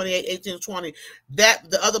Matthew 28, 18, 20, that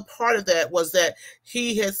the other part of that was that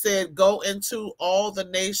he had said, go into all the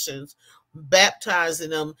nations, baptizing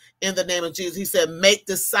them in the name of Jesus. He said, make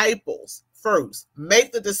disciples first,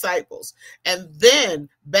 make the disciples, and then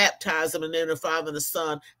baptize them in the name of the Father and the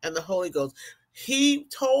Son and the Holy Ghost. He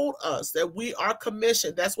told us that we are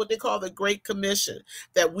commissioned. That's what they call the Great Commission,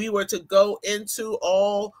 that we were to go into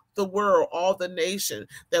all the world, all the nation,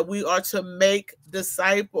 that we are to make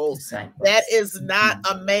disciples. That is not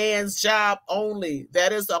a man's job only.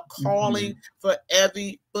 That is a calling for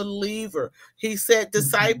every believer. He said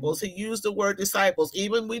disciples. He used the word disciples,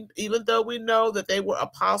 even though we know that they were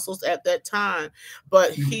apostles at that time,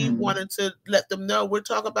 but he wanted to let them know we're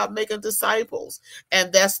talking about making disciples,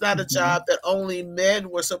 and that's not a job that only men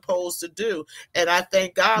were supposed to do. And I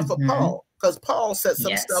thank God for Paul, because Paul set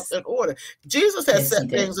some stuff in order. Jesus has set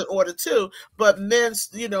things in order too, but men,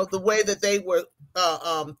 the way that they were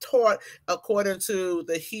taught according to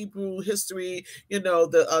the Hebrew history,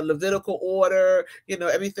 the Levitical order,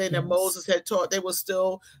 everything that Moses had taught, they were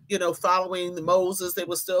still, following Moses. They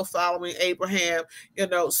were still following Abraham,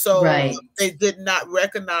 so they did not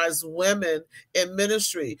recognize women in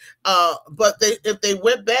ministry. But if they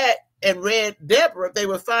went back and read Deborah, they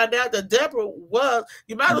would find out that Deborah was,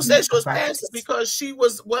 you might as well say she was pastor, because she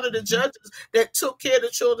was one of the judges that took care of the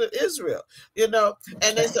children of Israel, and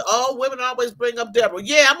they said, all women always bring up Deborah.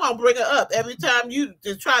 Yeah, I'm going to bring her up every time you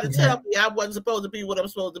try to tell me I wasn't supposed to be what I'm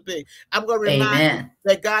supposed to be. I'm going to remind you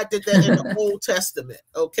that God did that in the Old Testament,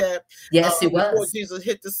 okay? Yes, it was. Before Jesus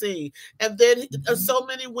hit the scene. And then so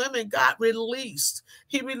many women got released.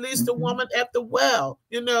 He released the woman at the well.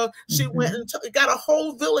 She went and got a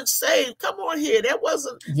whole village saved. Come on here. That was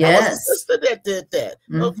a sister that did that.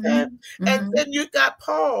 Okay. And then you got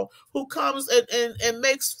Paul, who comes and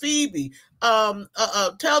makes Phoebe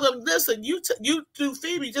tell them, listen, you do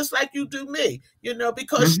Phoebe just like you do me,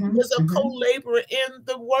 because she was a co-laborer in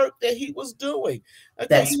the work that he was doing. Okay,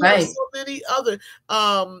 that's right. Have so many other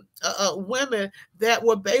women that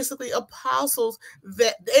were basically apostles.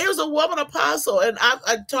 That there's a woman apostle, and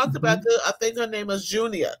I talked about I think her name is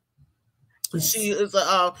Junia. Yes. She is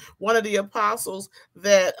one of the apostles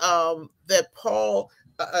that Paul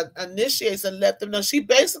initiates and let them know. She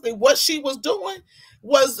basically, what she was doing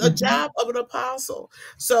was a job of an apostle.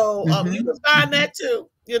 So you can find that too.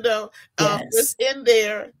 It's in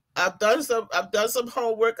there. I've done some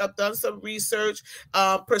homework. I've done some research.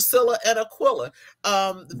 Priscilla and Aquila,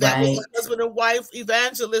 that was a husband and wife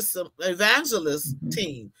evangelist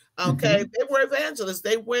team. Okay, they were evangelists.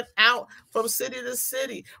 They went out from city to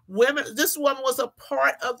city. Women. This woman was a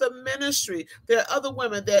part of the ministry. There are other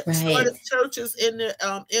women that started churches in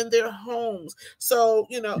their homes. So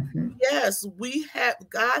yes,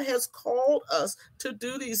 God has called us to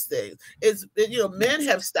do these things. It's men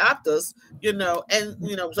have stopped us. So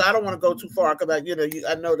I don't want to go too far about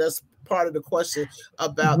I know that's part of the question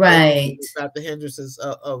about the hindrances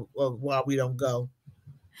of why we don't go.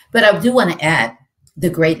 But I do want to add the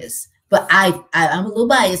greatest, but I'm a little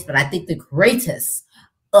biased, but I think the greatest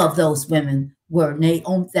of those women were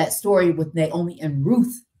Naomi. That story with Naomi and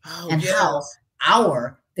Ruth, how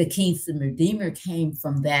the Kingston Redeemer came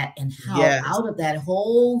from that, and how out of that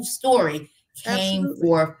whole story came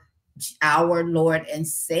forth our Lord and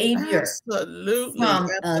Savior. Absolutely. From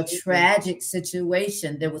a tragic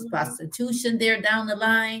situation. There was prostitution there down the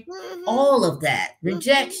line, all of that,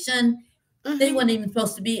 rejection. They weren't even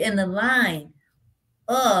supposed to be in the line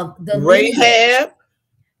of the Rahab.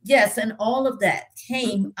 Yes, and all of that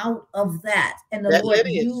came out of that. And the Lord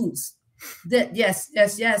used that.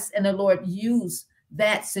 Yes. And the Lord used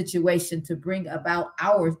that situation to bring about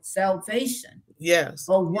our salvation. Yes.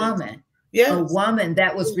 A woman. Yes. A woman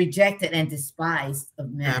that was rejected and despised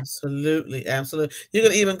of men. Absolutely. You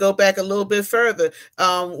can even go back a little bit further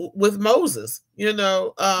with Moses.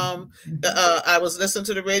 I was listening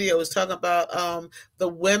to the radio. It was talking about the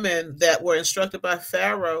women that were instructed by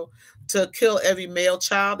Pharaoh to kill every male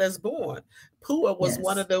child that's born. Pua was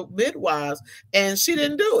one of the midwives, and she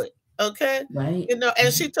didn't do it. Okay. Right.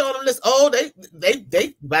 And she told them this,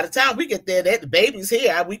 they by the time we get there, the baby's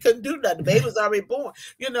here. We couldn't do nothing. The baby's already born.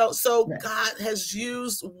 So God has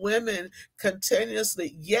used women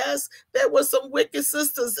continuously. Yes, there were some wicked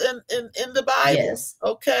sisters in the Bible. Yes.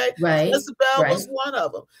 Okay. Right. Isabel was one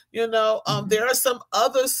of them. There are some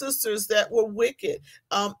other sisters that were wicked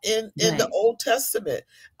in the Old Testament.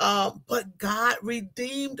 But God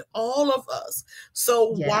redeemed all of us.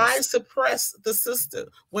 So why suppress the sister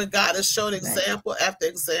when God has shown example after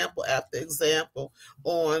example after example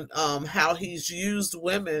on how he's used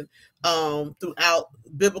women throughout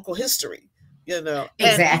biblical history,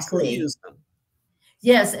 Exactly. And used them.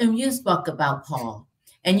 Yes, and you spoke about Paul,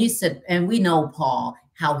 and you said, and we know Paul,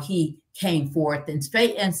 how he came forth and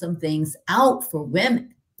straightened some things out for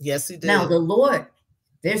women. Yes, he did. Now the Lord,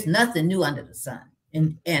 there's nothing new under the sun.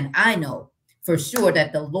 And I know for sure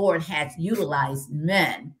that the Lord has utilized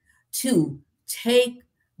men to take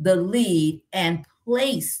the lead and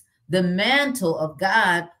place the mantle of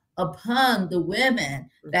God upon the women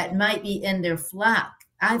that might be in their flock.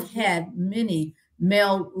 I've had many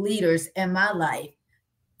male leaders in my life.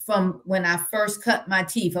 From when I first cut my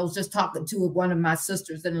teeth, I was just talking to one of my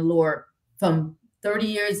sisters in the Lord from 30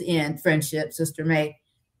 years in friendship, Sister May,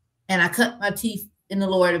 and I cut my teeth in the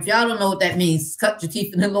Lord. If y'all don't know what that means, cut your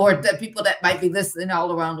teeth in the Lord, that people that might be listening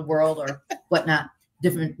all around the world or whatnot,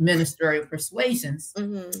 different ministerial persuasions.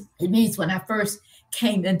 It means when I first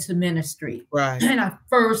came into ministry, and I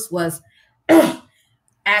first was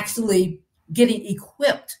actually getting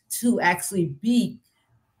equipped to actually be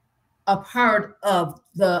a part of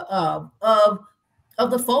the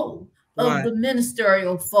fold, of the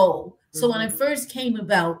ministerial fold. So when I first came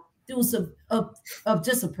about, there was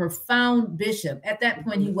just a profound bishop. At that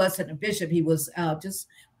point, he wasn't a bishop; he was just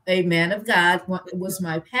a man of God. Was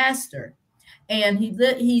my pastor. And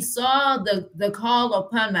he saw the call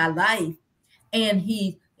upon my life, and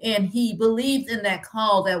he believed in that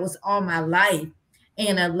call that was on my life,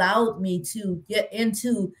 and allowed me to get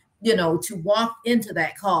into, to walk into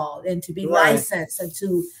that call and to be licensed and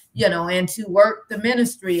to, and to work the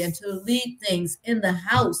ministry and to lead things in the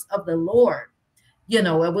house of the Lord.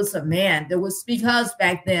 It was a man. Because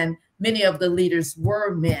back then many of the leaders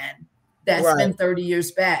were men. That's been 30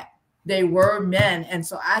 years back. They were men. And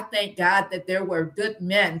so I thank God that there were good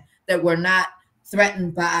men that were not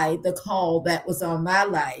threatened by the call that was on my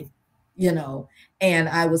life, you know, and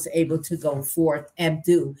I was able to go forth and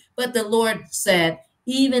do. But the Lord said,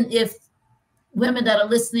 even if women that are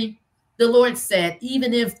listening, the Lord said,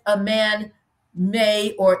 even if a man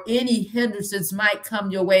may or any hindrances might come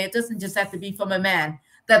your way, it doesn't just have to be from a man,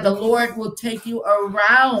 that the Lord will take you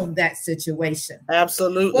around that situation.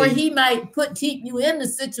 Absolutely. Or he might keep you in the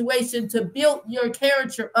situation to build your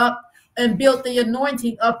character up and build the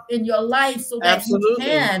anointing up in your life so that Absolutely. you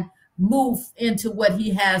can move into what he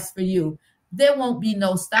has for you. There won't be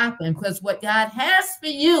no stopping, because what God has for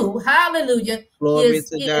you, hallelujah, Glory is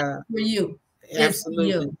to God. for you. It's for Absolutely.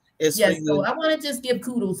 you. It's Yes, for so you. I want to just give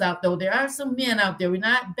kudos out though. There are some men out there. We're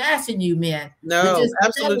not bashing you, men. We're No, just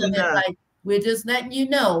absolutely telling it not. like we're just letting you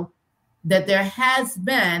know that there has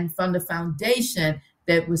been, from the foundation,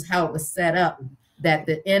 that was how it was set up, that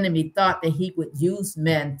the enemy thought that he would use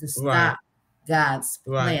men to Right. stop God's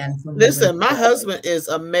Right. plan from moving Listen, my forward. husband is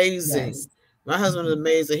amazing. Yes. My husband is Mhm.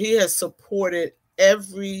 amazing. He has supported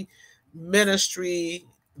every ministry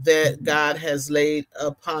that Mhm. God has laid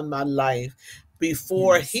upon my life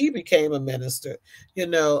before Yes. he became a minister.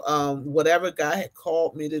 Whatever God had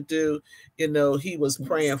called me to do, he was Yes.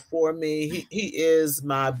 praying for me. He is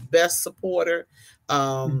my best supporter.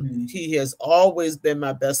 Mhm. He has always been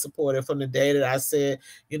my best supporter from the day that I said,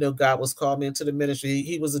 God was calling me into the ministry.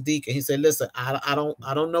 He was a deacon. He said, "Listen, I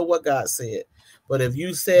don't know what God said, but if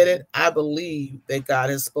you said it, I believe that God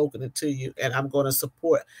has spoken it to you, and I'm going to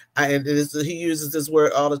support." He uses this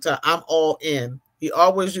word all the time. I'm all in. He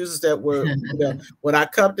always uses that word. When I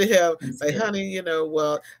come to him, That's like, good. honey,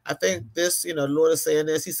 well, I think this, the Lord is saying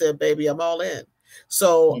this. He said, "Baby, I'm all in."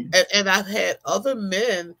 So, Yes. and I've had other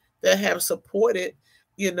men that have supported,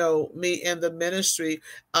 me in the ministry.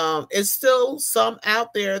 It's still some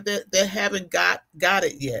out there that haven't got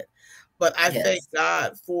it yet. But I thank Yes.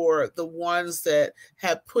 God for the ones that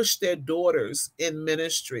have pushed their daughters in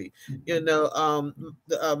ministry. Mhm.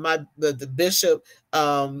 The bishop,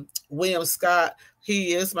 William Scott,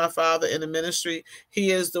 he is my father in the ministry.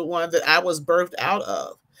 He is the one that I was birthed out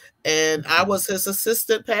of, and I Mhm. was his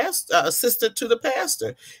assistant to the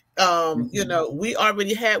pastor. Mhm. We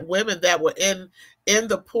already had women that were in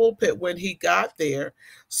the pulpit when he got there.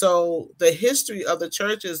 So the history of the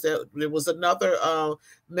church is that there was another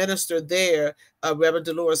minister there, Reverend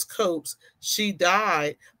Dolores Copes. She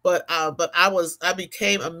died, but I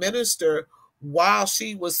became a minister while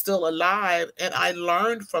she was still alive, and I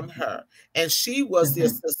learned from her. And she was the Mhm.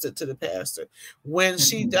 assistant to the pastor. When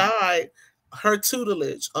she Mhm. died, her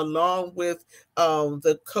tutelage, along with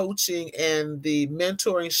the coaching and the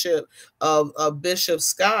mentorship of Bishop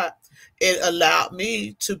Scott, it allowed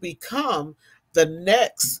me to become the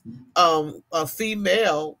next a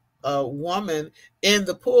female woman in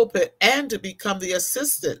the pulpit, and to become the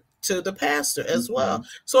assistant to the pastor as well. Mhm.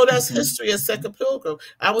 So that's Mhm. history at Second Pilgrim.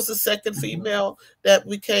 I was the second Mhm. female that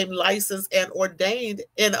became licensed and ordained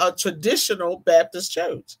in a traditional Baptist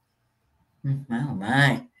church. Oh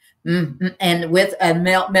my. And with a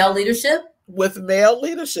male leadership? With male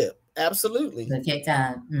leadership. Absolutely. Okay,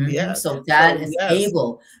 God. Yes. So So, God is yes.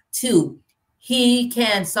 able to, he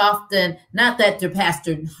can soften, not that the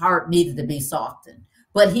pastor's heart needed to be softened,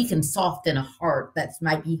 but he can soften a heart that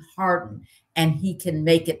might be hardened, and he can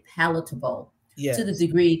make it palatable to the Yes.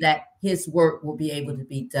 degree that his work will be able to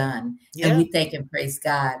be done. And Yeah. we thank and praise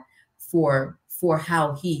God for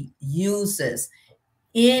how he uses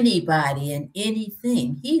anybody and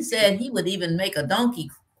anything. He said he would even make a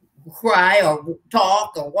donkey cry or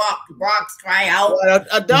talk or walk, rocks cry out. Well,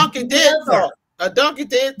 a donkey did Whatever. talk. A donkey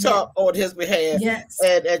did Yeah. talk on his behalf, Yes.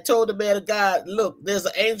 and told the man of God, "Look, there's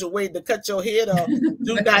an angel waiting to cut your head off.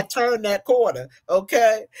 Do not turn that corner."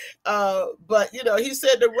 Okay. But he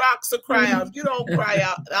said the rocks will cry out. If you don't cry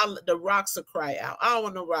out, the rocks will cry out. I don't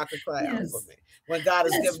want no rock to cry out for Yes. me when God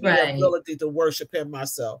has That's given me the right. ability to worship Him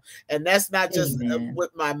myself. And that's not just Amen. with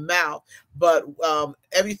my mouth, but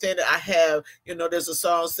everything that I have. There's a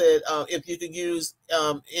song said, "If you can use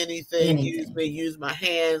anything, use Anything. me. Use my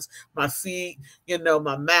hands, my feet,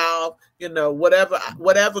 my mouth,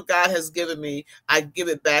 whatever God has given me, I give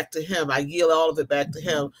it back to Him. I yield all of it back to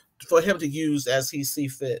Him for Him to use as He see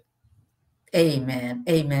fit." Amen.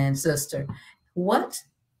 Amen, sister. What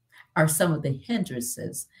are some of the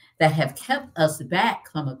hindrances that have kept us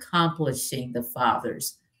back from accomplishing the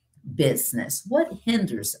Father's business? What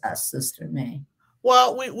hinders us, Sister May?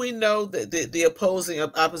 Well, we know that the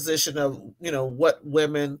opposition of what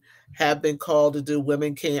women have been called to do.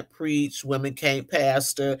 Women can't preach. Women can't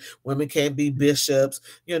pastor. Women can't be bishops.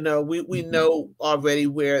 We Mhm. know already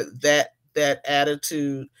where that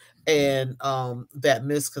attitude and that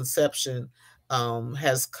misconception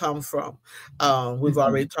has come from. We've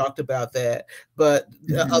already Mhm. talked about that. But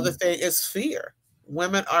the other Mhm. thing is fear.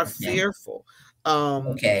 Women are Okay. fearful um,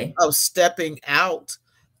 Okay. of stepping out.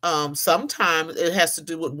 Sometimes it has to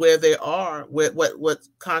do with where they are, what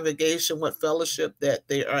congregation, what fellowship that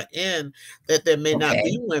they are in, that there may not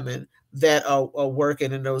be Okay. women that are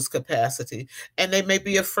working in those capacity. And they may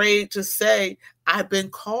be afraid to say, I've been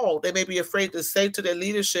called. They may be afraid to say to their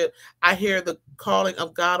leadership, I hear the calling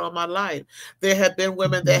of God on my life. There have been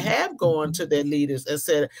women that Mhm. have gone Mhm. to their leaders and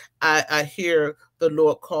said, I hear the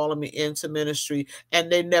Lord calling me into ministry,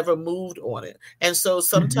 and they never moved on it. And so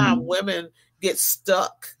sometimes Mhm. women get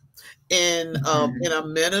stuck in Mhm. a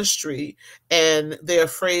ministry, and they're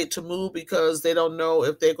afraid to move because they don't know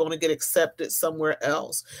if they're going to get accepted somewhere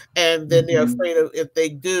else, and then they're Mhm. afraid of, if they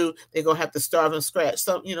do, they're going to have to start from scratch.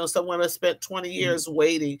 Some women spent 20 Mhm. years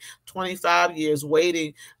waiting, 25 years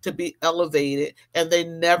waiting to be elevated, and they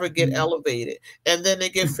never get Mhm. elevated, and then they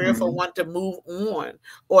get fearful, Mhm. want to move on,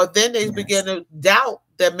 or then they begin Yes. to doubt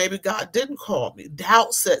that maybe God didn't call me.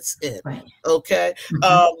 Doubt sets in. Right. Okay. Mhm.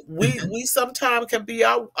 Mhm. We sometimes can be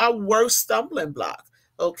our worst stumbling block.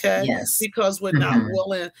 Okay, Yes. because we're not Mhm.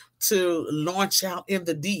 willing to launch out in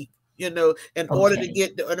the deep. Okay. In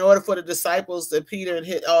order for the disciples, that Peter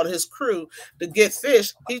and all his crew, to get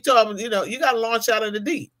fish, he told them, you got to launch out in the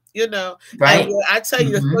deep. And Right. where I tell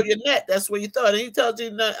you to throw Mhm. your net, that's where you throw it. And he tells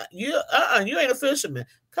you, no, you ain't a fisherman.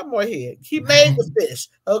 Come on here. He made the fish.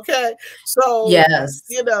 Okay, so Yes.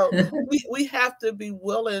 we have to be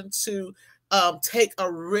willing to take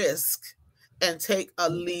a risk and take a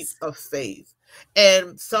leap Yes. of faith.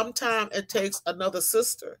 And sometimes it takes another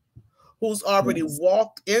sister who's already Yes.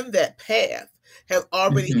 walked in that path, have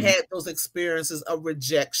already Mhm. had those experiences of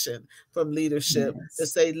rejection from leadership, to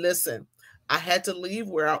Yes. say, listen, I had to leave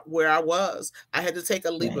where I was. I had to take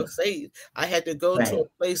a leap of Right. faith. I had to go to Right. a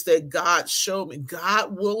place that God showed me.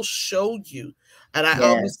 God will show you. And I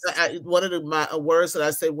always, Yes. one of my words that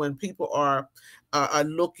I say when people are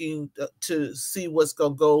looking to see what's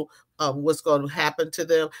going to happen to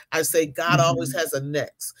them, I say God always Mhm. has a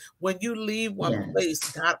next. When you leave one place,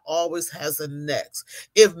 Yes. God always has a next.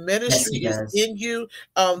 If Yes, ministry he is does. in you,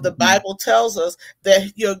 the Mhm. Bible tells us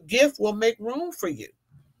that your gift will make room for you.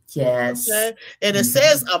 Yes. Okay. And it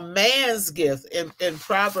says Mhm. a man's gift in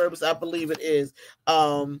Proverbs, I believe it is.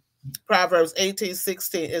 Proverbs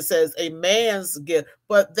 18:16. It says a man's gift,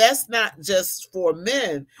 but that's not just for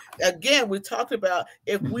men. Again, we talked about,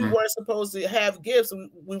 if we Mhm. weren't supposed to have gifts,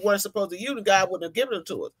 we weren't supposed to use them, God wouldn't have given them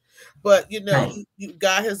to us. But Right.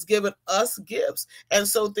 God has given us gifts. And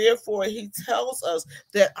so therefore he tells us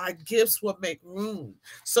that our gifts will make room.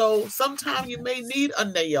 So sometimes you may need a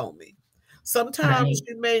Naomi. Sometimes Right.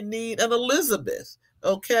 you may need an Elizabeth.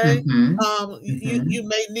 Okay. Mhm. You Mhm.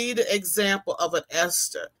 may need an example of an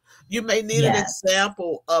Esther. You may need an Yes.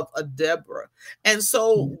 example of a Deborah. And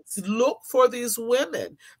so Yes. look for these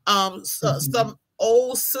women, some Mhm.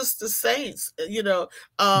 old sister saints,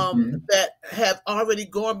 Mhm. that have already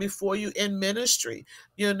gone before you in ministry.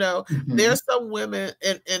 You know, Mhm. there's some women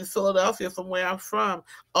in Philadelphia, from where I'm from.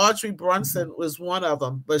 Audrey Mhm. Brunson was one of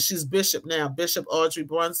them, but she's bishop now, Bishop Audrey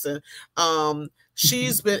Brunson.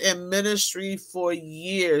 She's Mhm. been in ministry for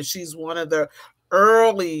years. She's one of the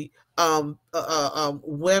early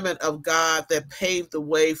women of God that paved the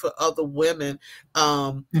way for other women.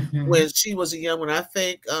 When Mhm. she was a young one, I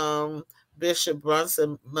think Bishop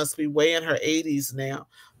Brunson must be way in her 80s now.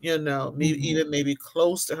 Mhm. Maybe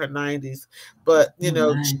close to her 90s. But Oh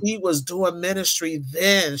my. she was doing ministry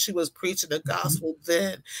then. She was preaching the Mhm. gospel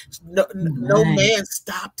then. No, Oh no my. man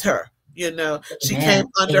stopped her. She came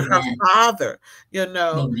Amen. under her Amen. father. You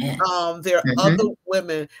know, Amen. there are other Mhm.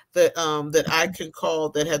 women that I can call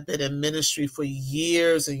that have been in ministry for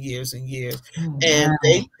years and years and years, Oh and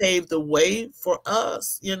they my. paved the way for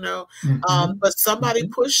us. Mhm. But somebody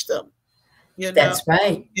Mhm. pushed them. You know, That's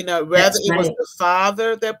right. Whether That's it was right. the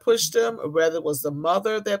father that pushed them, or whether it was the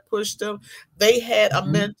mother that pushed them, they had a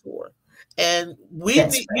Mhm. mentor. And we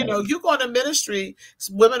That's need, right. you're going to ministry,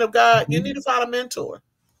 women of God, you need Mhm. to find a mentor.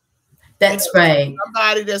 You That's know, right.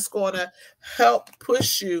 somebody that's going to help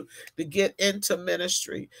push you to get into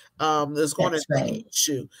ministry, that's going to That's right. teach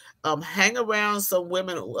you. Hang around some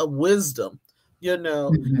women of wisdom, you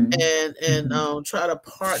know, Mhm. and Mhm. try to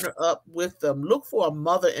partner up with them. Look for a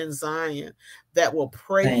mother in Zion that will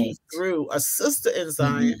pray you Right. through, a sister in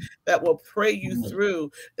Zion Mhm. that will pray you Right.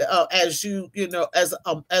 through, as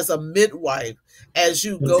as a midwife, as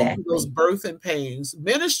you go through those Exactly. birthing pains.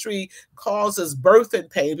 Ministry causes birthing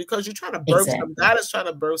pain because you're trying to birth something. Exactly. God is trying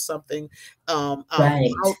to birth something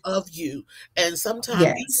Right. out of you. And sometimes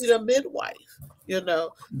you need Yes. a midwife. you know,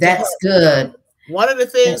 to That's help. good. One of the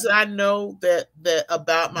things that I know that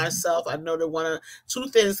about myself, I know that two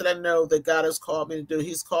things that I know that God has called me to do.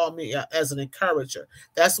 He's called me as an encourager.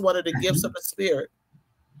 That's one of the gifts of the Spirit.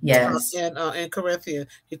 Yes. In Corinthian,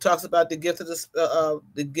 he talks about the gift of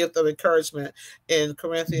the gift of encouragement in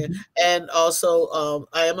Corinthian, Mhm. and also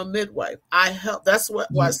I am a midwife. I help. That's why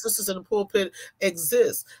Yeah. Sisters in the Pulpit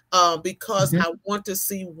exists, because Mhm. I want to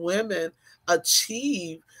see women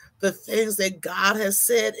achieve the things that God has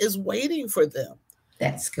said is waiting for them.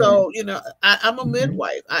 That's good. So I'm a Mhm.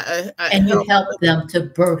 midwife. I And you help help women. them to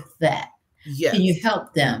birth that. And you Yes,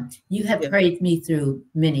 help them. You have yes, prayed me through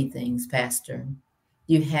many things, Pastor.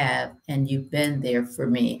 You have, and you've been there for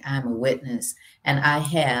me. I'm a witness. And I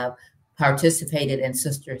have participated in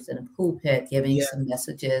Sisters in a Pulpit, giving yes. some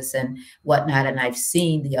messages and whatnot. And I've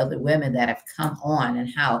seen the other women that have come on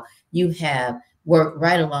and how you have worked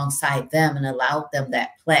right alongside them and allowed them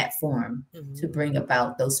that platform to Hmm. bring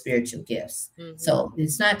about those spiritual gifts. Hmm. So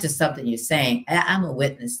it's not just something you're saying. I'm a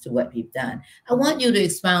witness to what you've done. I want you to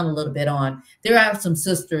expound a little bit on. There are some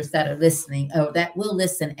sisters that are listening or that will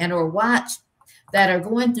listen and or watch that are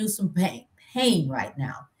going through some pain right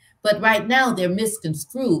now. But right now they're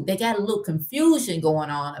misconstrued. They got a little confusion going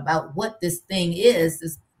on about what this thing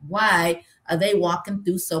is why are they walking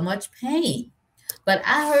through so much pain. But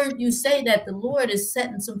I heard you say that the Lord is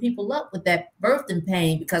setting some people up with that birthing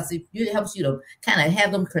pain because it helps you to kind of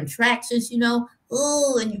have them contractions,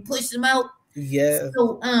 ooh, and you push them out. Yes.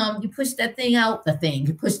 So you push that thing out,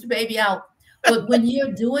 you push the baby out. But when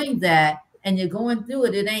you're doing that and you're going through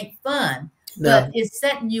it, it ain't fun. But No. it's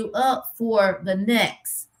setting you up for the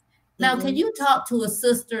next. Now, can Hmm. you talk to a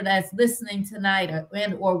sister that's listening tonight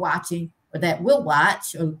or watching or that will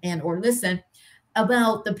watch or listen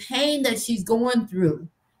about the pain that she's going through?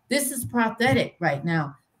 This is prophetic right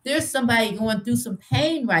now. There's somebody going through some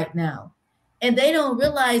pain right now, and they don't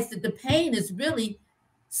realize that the pain is really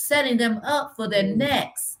setting them up for the Hmm.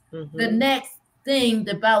 next thing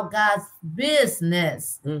about God's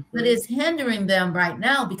business. But Hmm. it's hindering them right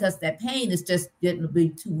now because that pain is just getting to be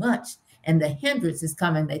too much. And the hindrance is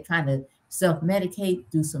coming. They're trying to self medicate,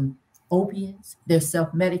 do some opiates. They're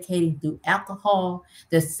self medicating through alcohol.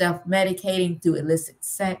 They're self medicating through illicit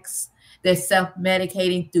sex. They're self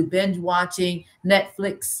medicating through binge watching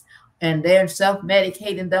Netflix. And they're self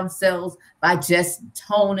medicating themselves by just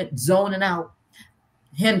zoning out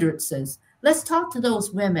hindrances. Let's talk to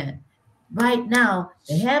those women right now.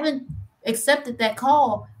 They haven't accepted that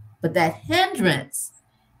call, but that hindrance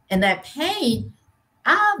and that pain,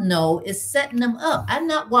 I know is setting them up. I've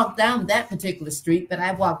not walked down that particular street, but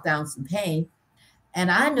I walked down some pain, and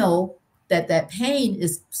I know that that pain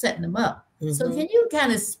is setting them up. So, Hmm. can you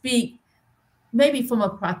kind of speak maybe from a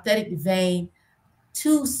prophetic vein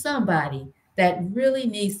to somebody that really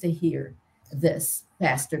needs to hear this,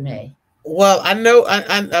 Pastor May? Well, I know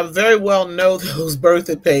I very well know those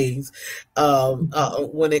birthing pains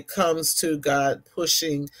when it comes to God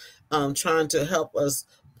pushing, trying to help us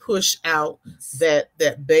push out Yes.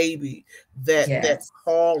 that baby, that Yes.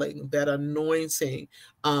 calling, that anointing.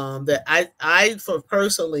 That I for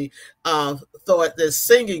personally thought that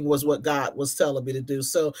singing was what God was telling me to do.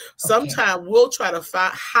 So Okay. sometimes we'll try to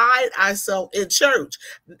hide ourselves in church.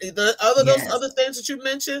 Those Yes. other things that you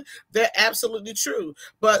mentioned, they're absolutely true.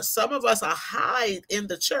 But some of us are hide in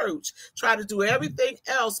the church, try to do everything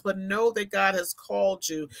else, but know that God has called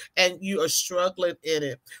you and you are struggling in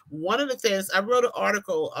it. One of the things, I wrote an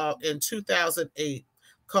article in 2008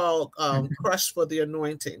 called Mhm. Crush for the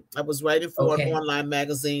Anointing. I was writing for an Okay. online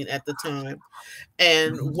magazine at the time.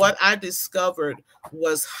 And Mhm. what I discovered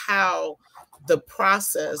was how the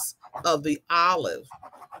process of the olive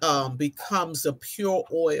becomes a pure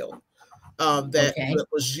oil that Okay.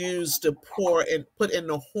 was used to pour and put in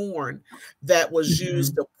the horn that was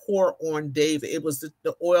used Mhm. to pour on David. It was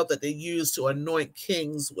the oil that they used to anoint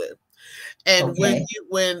kings with. And Okay.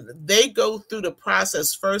 when they go through the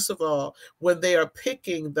process, first of all, when they are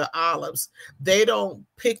picking the olives, they don't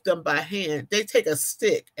pick them by hand. They take a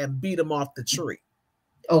stick and beat them off the tree.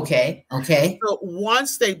 Okay. Okay. So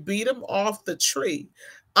once they beat them off the tree,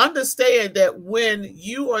 understand that when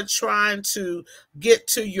you are trying to get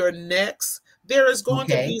to your next, there is going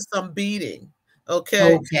to be Okay. some beating. Okay.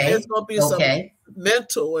 There's Okay. going to be some Okay.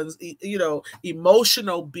 mental and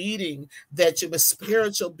emotional beating, that you're a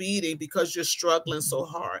spiritual beating because you're struggling so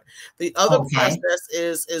hard. The other Okay. process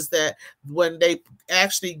is that when they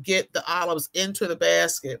actually get the olives into the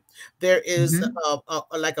basket, there is Mhm.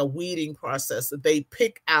 like a weeding process that they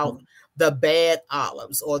pick out the bad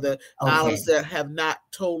olives or the olives Okay. that have not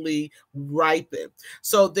totally ripened.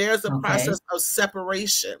 So there's a Okay. process of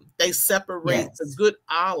separation. They separate the Yes. good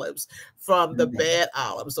olives from the Amen. bad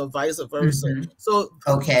olives, or vice versa. Hmm. So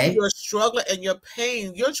Okay. your struggle and your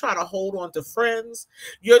pain, you're trying to hold on to friends,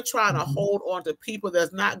 you're trying to Hmm. hold on to people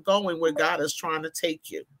that's not going where God is trying to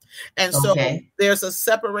take you. And so Okay. there's a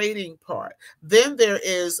separating part. Then there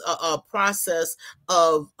is a process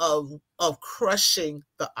of crushing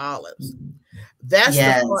the olives. That's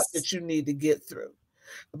the part Yes. that you need to get through,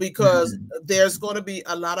 because Hmm. there's going to be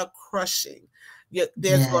a lot of crushing.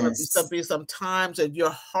 There's going to Yes. be some times that your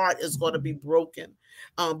heart is going to be broken,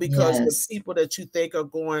 because the Yes. people that you think are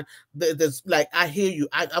going, that's like, I hear you,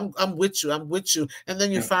 I'm with you, I'm with you, and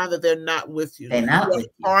then you Right. find that they're not with you. They're not Your with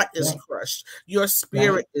you. heart is Right. crushed, your Right.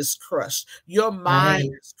 spirit is crushed, your mind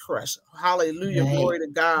Right. is crushed. Hallelujah, Right. glory to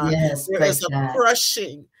God. Yes. There is Praise a God.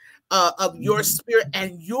 crushing of your Hmm. spirit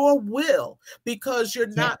and your will, because you're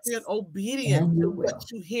not being Yes. obedient And to you what will.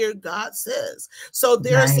 you hear God says. So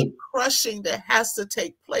there's a Right. crushing that has to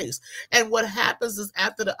take place. And what happens is,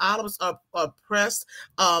 after the olives are pressed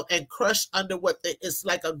and crushed under it's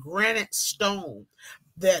like a granite stone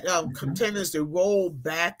that Hmm. continues to roll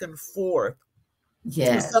back and forth. And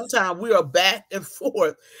Yes. sometimes we are back and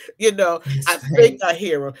forth. You know, I That's think right. I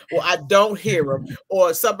hear him, or I don't hear him,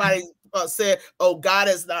 or somebody said, "Oh, God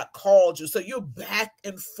has not called you." So you're back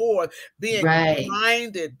and forth, being Right.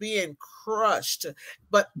 grinded, being crushed.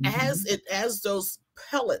 But Hmm. as those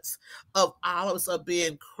pellets of olives are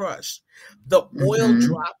being crushed, the oil Hmm.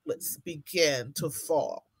 droplets begin to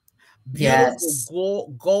fall. Beautiful Yes.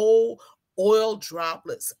 gold oil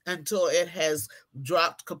droplets, until it has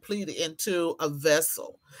dropped completely into a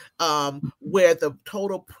vessel, where the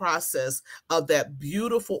total process of that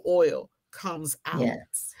beautiful oil comes out.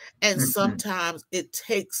 Yes. And Hmm. sometimes it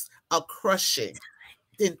takes a crushing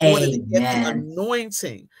in order to get the Amen.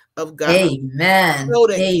 anointing of God, Amen. so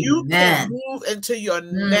that you can Amen. move into your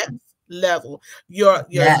Mm. next level, your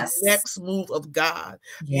Yes. next move of God,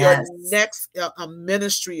 your Yes. next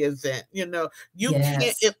ministry event. You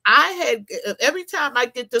can't. Yes. Every time I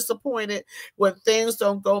get disappointed when things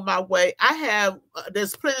don't go my way, I have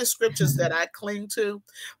there's plenty of scriptures that I cling to,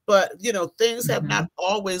 but things have not Mhm.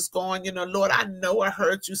 always gone. Lord, I know I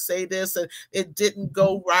heard you say this and it didn't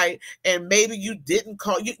go right, and maybe you didn't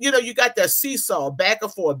call. You got that seesaw, back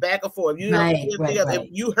and forth, back and forth. You don't Right, right, if right.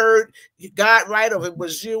 you heard God right, or if it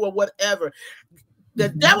was you, or whatever. The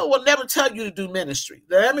Mhm. devil will never tell you to do ministry.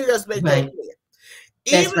 Let me just make that Right. clear.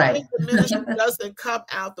 That's Even right. if the ministry doesn't come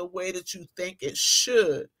out the way that you think it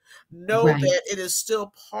should, know Right. that it is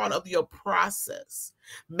still part of your process.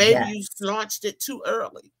 Maybe you Yes. launched it too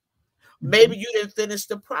early. Maybe Mhm. you didn't finish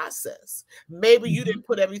the process. Maybe you Mhm. didn't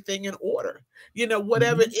put everything in order.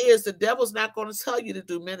 Whatever it Mhm. is, the devil's not going to tell you to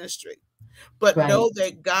do ministry. But Right. know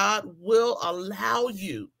that God will allow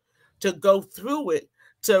you to go through it,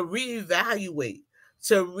 to reevaluate,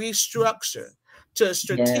 to restructure, to Yes.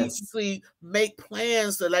 strategically make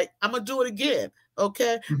plans to, like, I'm going to do it again.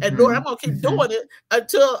 Okay. And Lord, I'm Mhm. going to keep Mhm. doing it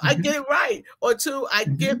until I get Mhm. it right, or until I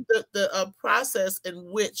get Mhm. the process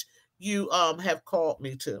in which you have called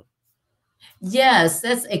me to. Yes,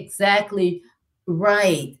 that's exactly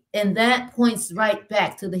right. And that points right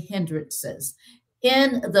back to the hindrances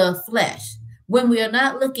in the flesh. When we are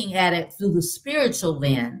not looking at it through the spiritual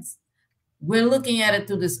lens, we're looking at it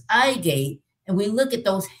through this eye gate, and we look at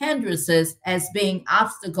those hindrances as being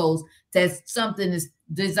obstacles, that something is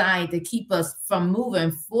designed to keep us from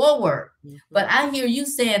moving forward. But Mhm. I hear you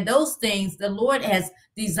saying those things the Lord has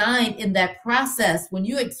designed in that process. When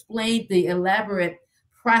you explained the elaborate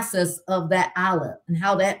process of that olive and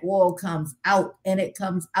how that oil comes out, and it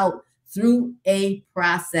comes out through a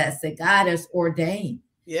process that God has ordained.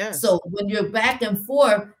 Yes. So when you're back and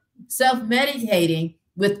forth, self medicating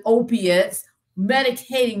with opiates,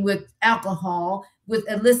 medicating with alcohol, with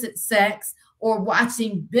illicit sex, or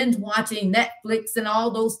binge watching Netflix and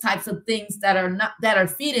all those types of things that are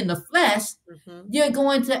feeding the flesh, Mhm. you're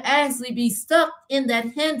going to actually be stuck in that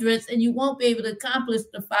hindrance, and you won't be able to accomplish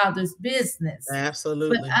the Father's business. But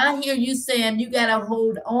Absolutely. I hear you saying you got to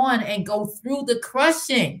hold on and go through the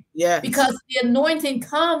crushing, Yes. because the anointing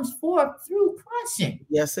comes forth through crushing,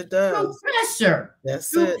 Yes, it through does. pressure, That's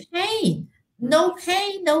through it. pain. Mhm. No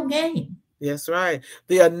pain, no gain. That's right.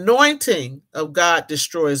 The anointing of God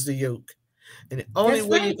destroys the yoke. And the only That's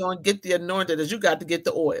way you're right. going to get the anointing is you got to get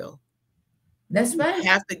the oil. That's You right.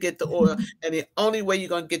 have to get the oil. And the only way you're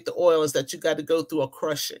going to get the oil is that you got to go through a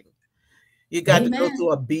crushing. You got to go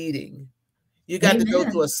through Amen. a beating. You got to go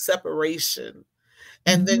through a Amen. separation.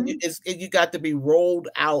 And then Hmm. you got to be rolled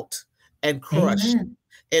out and crushed. Amen.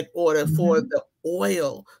 in order for the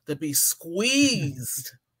oil to be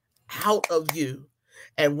squeezed out of you.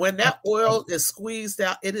 And when that oil is squeezed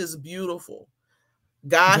out, it is beautiful.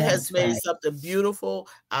 God has made something beautiful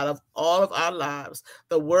out of all of our lives.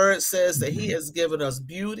 The word says that he has given us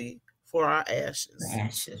beauty for our ashes.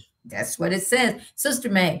 Ashes. That's what it says. Sister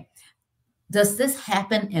May, does this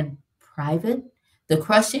happen in private, the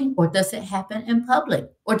crushing, or does it happen in public?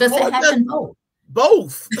 Or does it happen both?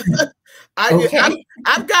 Both.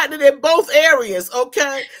 I've gotten it in both areas.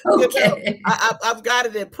 Okay. I've got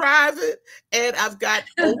it in private and I've got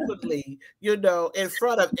openly, in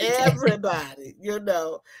front of everybody,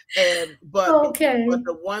 but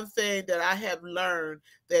the one thing that I have learned,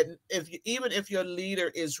 that even if your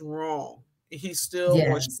leader is wrong, he still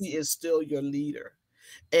or she is still your leader.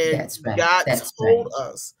 And God told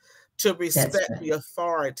us to respect the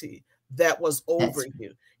authority that was over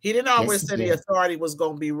you. He didn't always say the authority was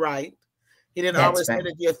going to be right. He didn't always say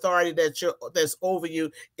that the authority that's over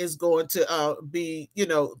you is going to be,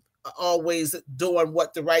 always doing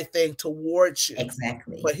what the right thing towards you.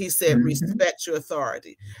 Exactly. But he said, respect your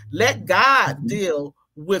authority. Let God deal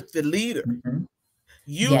with the leader.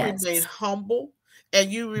 You remain humble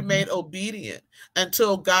and you remain obedient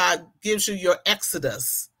until God gives you your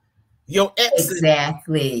exodus. Your exit.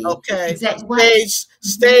 Exactly. Okay.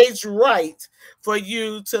 Stage right for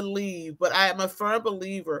you to leave. But I am a firm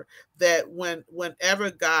believer that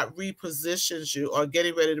whenever God repositions you or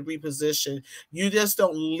getting ready to reposition, you just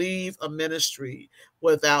don't leave a ministry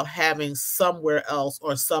without having somewhere else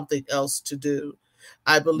or something else to do.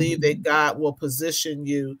 I believe that God will position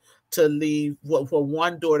you to leave for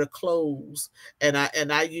one door to close. And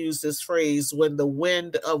I use this phrase, when the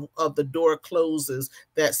wind of the door closes,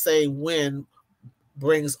 that same wind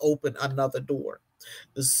brings open another door.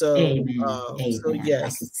 So, Amen. So yes,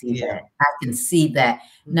 I can see that. I can see that.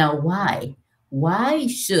 Now, why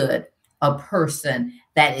should a person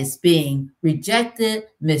that is being rejected,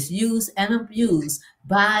 misused, and abused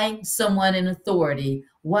by someone in authority,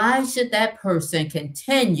 why should that person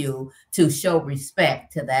continue to show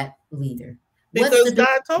respect to that leader? Because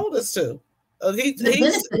God told us to. He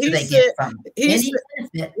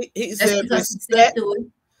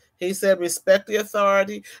said respect the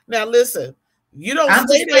authority. Now listen, you don't. I'm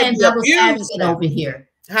just playing devil's advocate over here,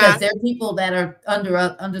 because there are people that are under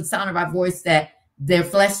the sound of our voice that their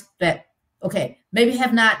flesh maybe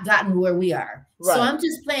have not gotten where we are. Right. So I'm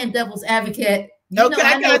just playing devil's advocate. I know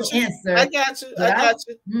the answer. I got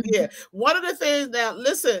you. Yeah. One of the things now,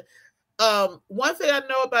 listen. One thing I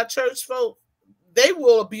know about church folk, they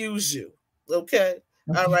will abuse you. Okay.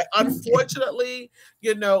 All right. Unfortunately,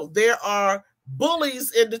 there are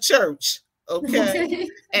bullies in the church. Okay.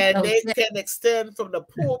 And they can extend from the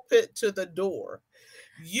pulpit to the door.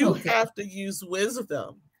 You have to use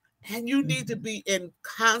wisdom, and you need to be in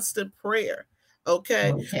constant prayer.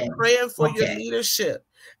 Okay. Praying for your leadership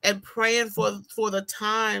and praying for the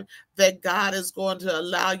time that God is going to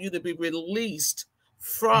allow you to be released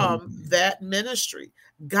from that ministry.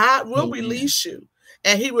 God will release you,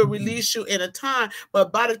 and he will release you in a time.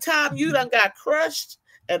 But by the time you done got crushed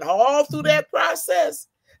and all through that process,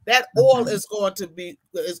 that oil is going to be,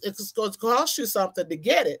 it's going to cost you something to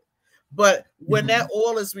get it. But when that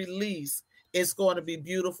oil is released, it's going to be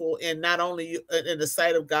beautiful, and not only in the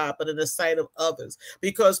sight of God, but in the sight of others,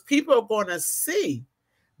 because people are going to see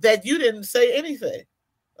that you didn't say anything.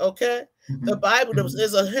 Okay. The Bible,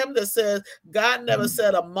 there's a hymn that says God never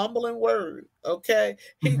said a mumbling word. Okay.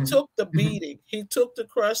 He took the beating, he took the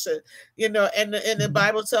crushing, and the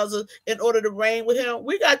Bible tells us in order to reign with him,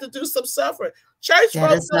 we got to do some suffering. Church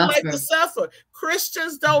folks don't like to suffer.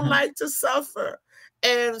 Christians don't like to suffer.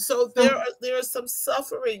 And so there is some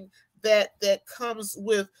suffering that comes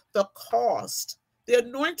with the cost, the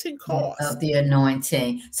anointing cost of the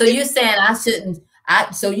anointing. So you're saying I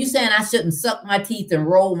shouldn't suck my teeth and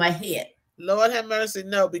roll my head? Lord have mercy,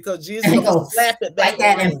 no, because Jesus gonna slap it back like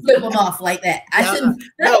that and flip them off like that. I shouldn't.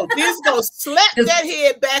 No, Jesus gonna slap that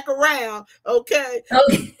head back around. Okay.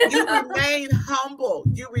 You remain humble.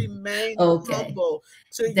 You remain humble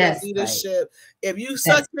to your leadership. Right. If you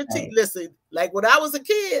suck your teeth, listen. Like when I was a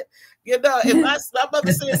kid, if my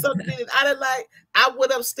mother said something I didn't like, I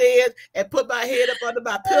went upstairs and put my head up under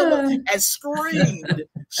my pillow and screamed.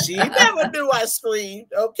 She never knew I screamed.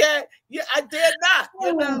 Okay, I did not.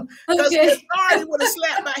 Because the authority would have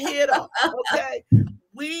slapped my head off. Okay,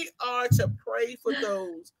 we are to pray for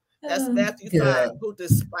those. That's Matthew 5, who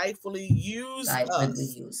despitefully use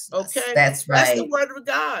us. Okay, that's right. That's the word of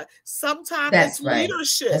God. Sometimes it's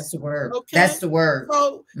leadership. That's the word. Okay, that's the word.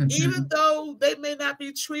 So even though they may not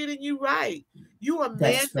be treating you right, you are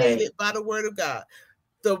mandated by the word of God.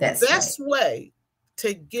 The best way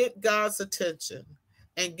to get God's attention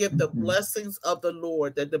and get the Mhm. blessings of the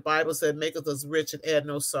Lord that the Bible said maketh us rich and add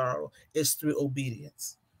no sorrow is through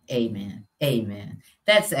obedience. Amen. Amen.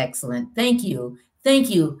 That's excellent. Thank you. Thank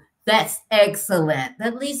you. That's excellent.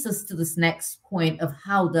 That leads us to this next point of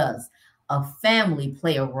how does a family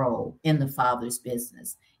play a role in the father's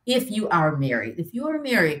business? If you are married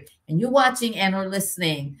and you're watching and or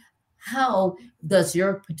listening, how does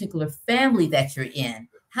your particular family that you're in,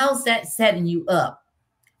 how's that setting you up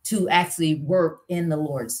to actually work in the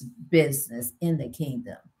Lord's business in the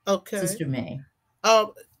kingdom? Okay. Sister May.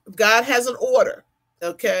 Um, God has an order.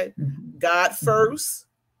 Okay. Mhm, God mhm, first,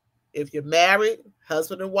 if you're married,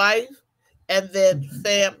 husband and wife, and then mhm,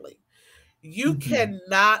 family. You mhm.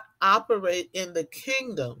 cannot operate in the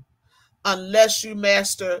kingdom unless you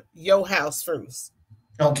master your house first.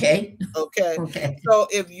 Okay. Okay. Okay. So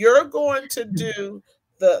if you're going to do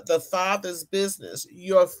the father's business,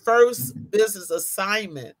 your first Mhm, business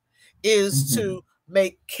assignment is mhm. to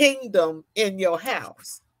make kingdom in your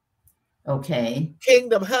house. Okay.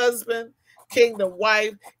 Kingdom husband, kingdom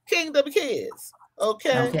wife, kingdom kids.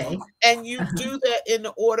 Okay. Okay. And you Uh-huh. do that in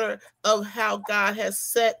the order of how God has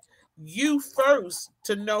set you first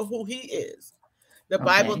to know who he is. The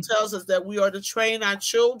Bible Okay. tells us that we are to train our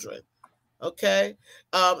children. Okay.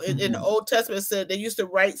 In the Mhm. Old Testament, it said they used to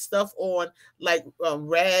write stuff on like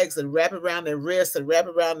rags and wrap it around their wrists and wrap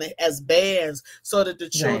it around as bands so that the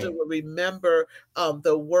children Right. would remember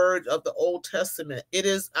the word of the Old Testament. It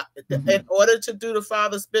is in Mhm. order to do the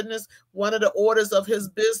Father's business. One of the orders of His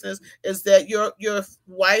business is that your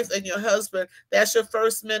wife and your husband, that's your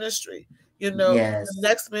first ministry. The Yes.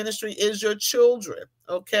 next ministry is your children.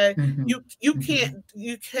 Okay, Mhm. Mhm.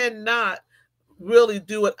 you cannot really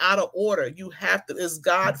do it out of order. You have to, it's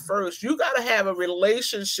God first. You got to have a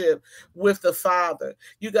relationship with the Father.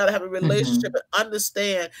 You got to have a relationship Mhm. and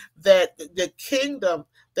understand that the kingdom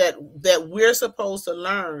that we're supposed to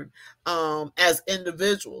learn as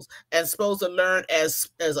individuals and supposed to learn as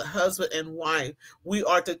a husband and wife, we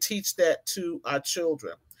are to teach that to our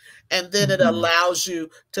children. And then it Mhm. allows you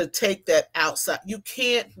to take that outside. You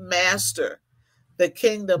can't master the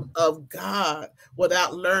kingdom of God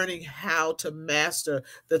without learning how to master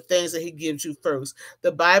the things that he gives you first.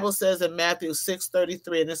 The Bible says in Matthew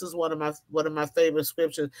 6:33, and this is one of my favorite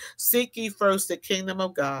scriptures, seek ye first the kingdom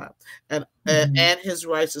of God and Mhm. his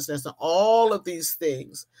righteousness, and all of these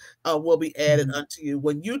things will be added Mhm. unto you.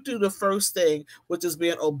 When you do the first thing, which is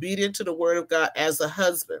being obedient to the word of God as a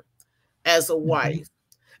husband, as a Mhm. wife,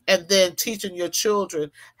 and then teaching your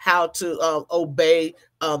children how to obey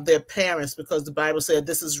their parents because the Bible said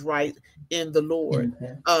this is right in the Lord.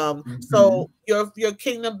 Okay. So Mhm. your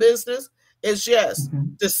kingdom business is yes,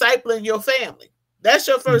 Mhm. discipling your family. That's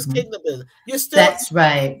your first Mhm. kingdom business. That's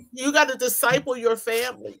right. You got to disciple your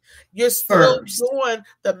family. You're still First. doing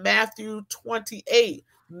the Matthew 28,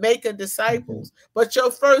 making Mhm. disciples. But your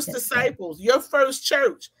first That's right. disciples, your first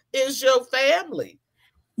church is your family.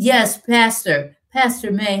 Yes, Pastor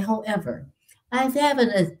May. However, I'm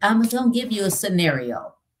going to give you a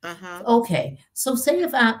scenario. Uh-huh. Okay, so say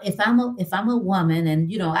if I'm a woman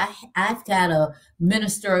and I've got a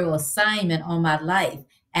ministerial assignment on my life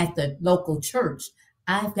at the local church.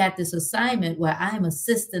 I've got this assignment where I'm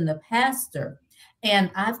assisting the pastor, and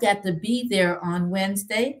I've got to be there on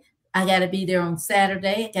Wednesday. I got to be there on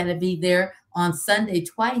Saturday. I got to be there on Sunday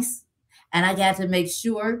twice, and I got to make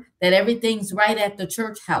sure that everything's right at the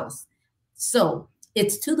church house. So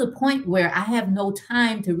it's to the point where I have no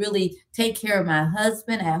time to really take care of my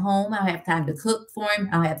husband at home. I don't have time to cook for him.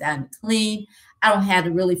 I don't have time to clean. I don't have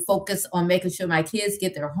to really focus on making sure my kids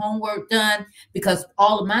get their homework done because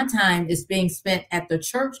all of my time is being spent at the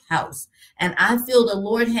church house. And I feel the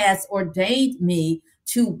Lord has ordained me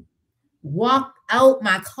to walk out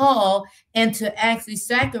my call and to actually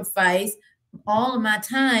sacrifice all of my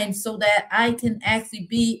time so that I can actually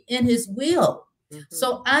be in his will. Mm-hmm.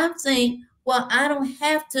 So I'm saying, well, I don't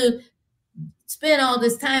have to spend all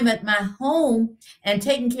this time at my home and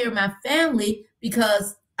taking care of my family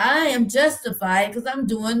because I am justified because I'm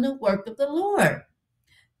doing the work of the Lord.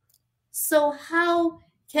 So, how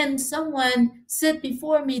can someone sit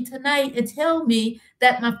before me tonight and tell me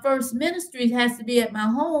that my first ministry has to be at my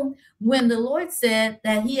home when the Lord said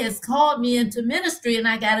that He has called me into ministry and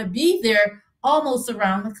I got to be there almost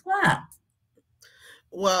around the clock?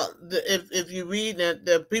 Well, if you read that,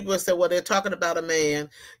 the people say, well, they're talking about a man,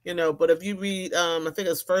 but if you read, I think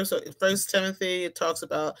it's First Timothy, it talks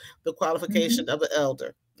about the qualification Mm-hmm. of an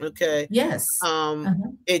elder. Okay, Yes. um,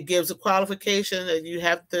 Uh-huh. it gives a qualification that you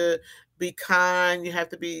have to be kind, you have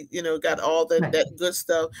to be, got all that Right. good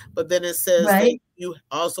stuff. But then it says that Right. you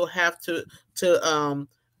also have to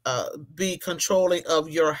be controlling of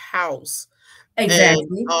your house and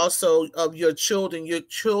Exactly. also of your children. Your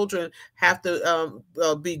children have to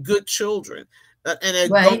be good children, and they're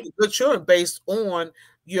going to Right. be good children based on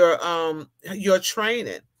your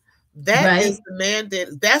training. That is Right. the mandate.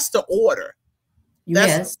 That's the order.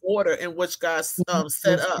 That's the Yes. order in which God set Most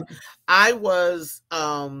up. I was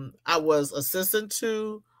assistant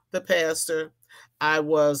to the pastor. I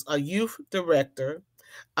was a youth director.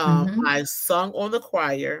 Mm-hmm. I sung on the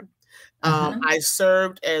choir. Uh-huh. I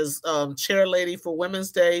served as chair lady for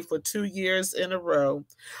Women's Day for 2 years in a row.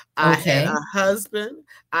 I had Okay. a husband.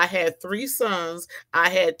 I had 3 sons. I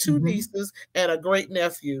had 2 nieces and a great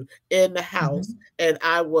nephew in the house, Mm-hmm.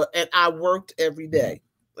 and I worked every day.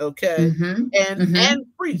 Okay, Mhm. and Mhm.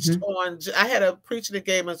 preached Mhm. on. I had a preaching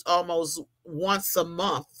engagements almost once a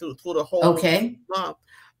month through the whole Okay. month.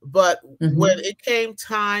 But when Mhm. it came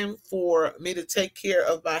time for me to take care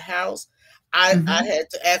of my house, I Mhm. had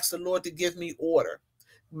to ask the Lord to give me order.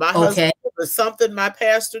 My husband, Okay. was something my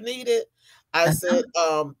pastor needed. I said,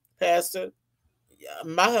 Uh-huh. Pastor,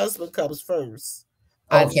 my husband comes first.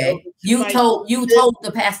 I know Okay. that you might think You this. told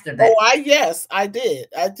the pastor Oh, that. yes, I did.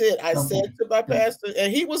 I did. I said Okay. to my Okay. pastor,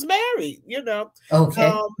 and he was married. Okay.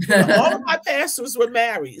 All of my pastors were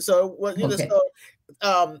married. So, well, Okay.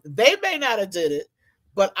 they may not have did it,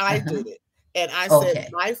 but I Uh-huh. did it. And I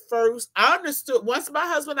said, Okay. I understood once my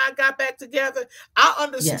husband and I got back together, I Yeah.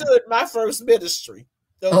 understood my first ministry.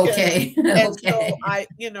 Okay. Okay. And so Okay.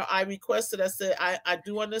 I requested, I said, I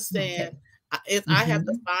do understand. Okay. If I have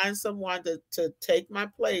to Mhm. find someone to take my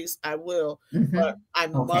place, I will, but Mhm. I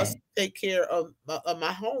must Okay. take care of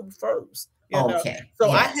my home first. Okay.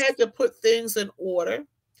 So I Yes. had to put things in order.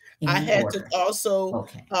 I In had to order. also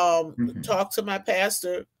Okay. Mhm. talk to my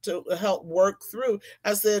pastor to help work through.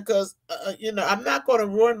 I said, because, I'm not going to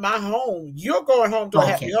ruin my home. You're going home to a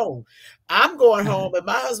happy Okay. home. I'm going Uh-huh. home, and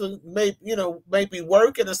my husband may be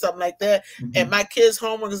working or something like that, and Mhm. my kids'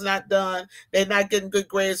 homework is not done. They're not getting good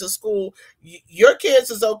grades in school. Your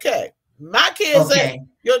kids is okay. My kids ain't. Okay.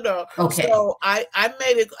 You know, Okay. so I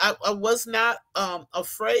made it. I was not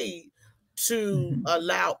afraid to Mhm.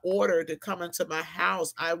 allow order to come into my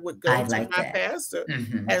house. I would go I to like my that. pastor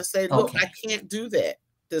Mhm. and say, "Look, I Okay. can't do that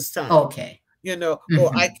this time." Okay. Or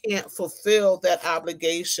I Mhm. can't fulfill that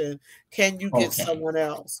obligation. Can you get Okay. someone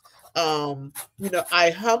else? I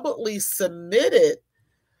humbly submitted,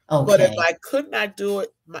 but if Okay. I could not do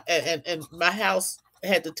it, and my house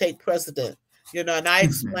had to take precedent, and I Mhm.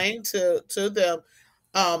 explained to them,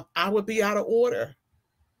 I would be out of order.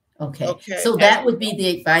 Okay. Okay, So as that a would be woman.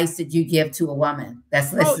 the advice that you give to a woman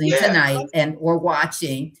that's Oh listening yeah. tonight and or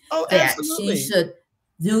watching, Oh, that she absolutely. should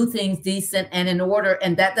do things decent and in order.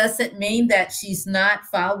 And that doesn't mean that she's not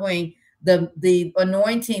following the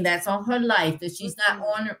anointing that's on her life, that she's not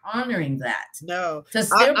Mm-mm. honoring that. No,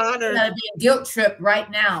 Because I there are people that honored. are being guilt tripped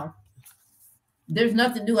right now. There's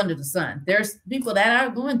nothing new under the sun. There's people that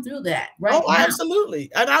are going through that right Oh, now.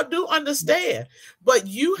 absolutely, and I do understand, but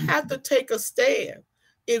you have to Mhm. take a stand.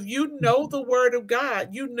 If you know Mhm. the word of God,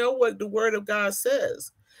 you know what the word of God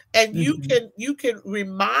says, and you Mhm. can you can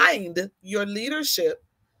remind your leadership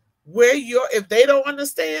where your if they don't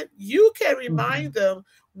understand, you can remind Mhm. them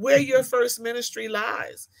where your Mhm. first ministry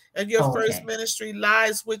lies, and your first Okay. ministry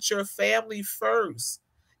lies with your family first.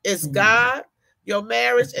 It's Amen. God, your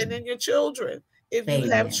marriage, and Mhm. then your children if you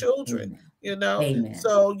have Amen. children. Amen. you know Amen.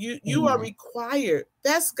 so you are Amen. required.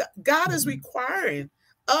 God is Mhm. requiring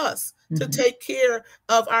us to Mhm. take care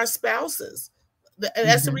of our spouses.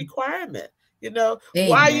 That's a Mhm. requirement.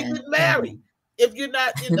 Why are you Amen. getting married Amen. if you're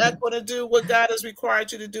not going to do what God has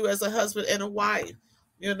required you to do as a husband and a wife?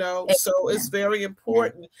 So it's Amen. very Amen.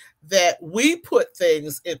 important that we put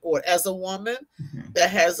things in order. As a woman Mhm. that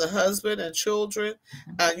has a husband and children,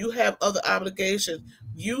 Mhm. you have other obligations.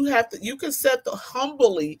 You can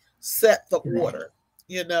humbly set the Amen. order.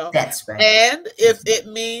 you know That's right. and if That's right. it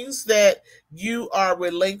means that you are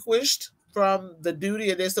relinquished from the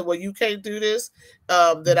duty of this, and well, you can't do this,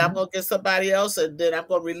 then I'm Mhm. gonna get somebody else, and then I'm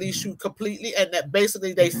gonna release you Mhm. completely, and that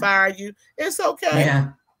basically they Mhm. fire you. It's okay.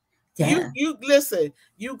 Yeah. You Yeah. you listen.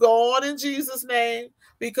 You go on in Jesus' name,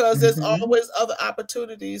 because there's Mhm. always other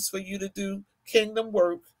opportunities for you to do kingdom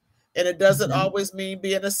work. And it doesn't Mhm. always mean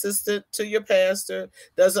be an assistant to your pastor.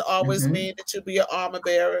 Doesn't always Mhm. mean that you be an armor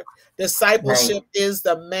bearer. Right. Discipleship is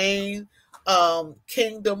the main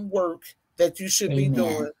kingdom work that you should be doing.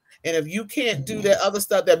 Amen. And if you can't do that Amen. other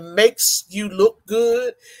stuff that makes you look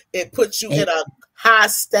good, it puts you A- in a high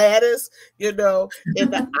status, in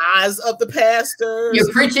the eyes of the pastors.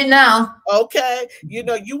 You're preaching now. Okay, you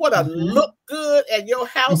want to look Mhm. good and your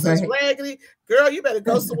house is Right. raggedy, girl. You better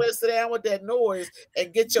go somewhere, sit down with that noise,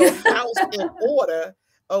 and get your house in order.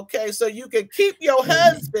 Okay, so you can keep your Amen.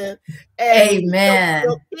 husband and your Amen.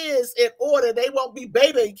 kids in order. They won't be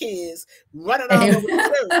baby kids running all over the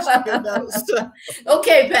Amen. church, So,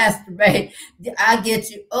 Okay, Pastor Bay, I get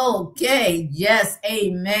you. Okay, yes,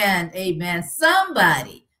 amen, amen.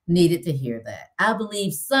 Somebody needed to hear that. I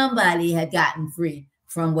believe somebody had gotten free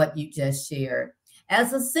from what you just shared.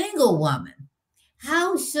 As a single woman,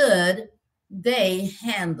 how should they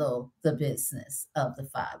handle the business of the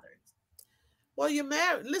Father? well, you're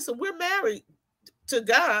married. Listen, we're married to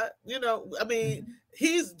God. I mean,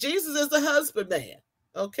 Mhm, Jesus is the husbandman.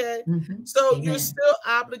 Okay, mhm. so you're Amen. still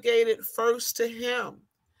obligated first to Him,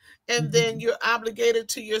 and then Mhm. you're obligated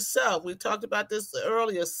to yourself. We talked about this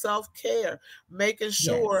earlier, self-care, making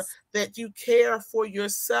sure Yes. that you care for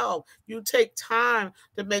yourself. You take time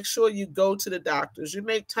to make sure you go to the doctors. You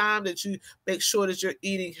make time that you make sure that you're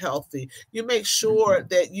eating healthy. You make sure Mhm.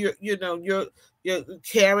 that you're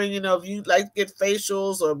caring, if you like to get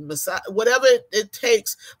facials or massage, whatever it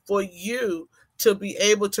takes for you to be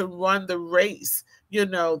able to run the race,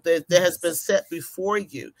 that has been Yes. set before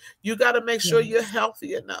you. You got to make sure you're Yes.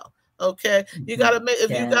 healthy enough. Okay, you got Mhm. to make, if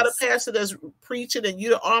you got a Yes. pastor that's preaching and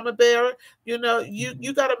you're the armor bearer, you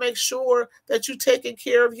Mhm. got to make sure that you're taking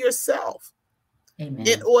care of yourself in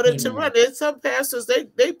Amen. order to run. Amen. There's some pastors,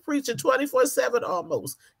 they preaching 24/7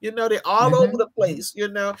 almost. They're all over Mhm. the Mhm. place.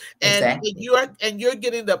 And Exactly. you're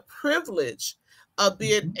getting the privilege of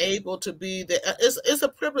being Mhm. able to be the. It's a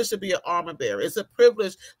privilege to be an armor bearer. It's a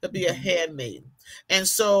privilege to be a Mhm. handmaid. And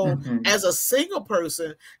so, Mhm. as a single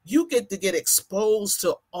person, you get exposed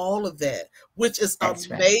to all of that, which is That's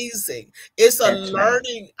right. amazing. It's a That's right.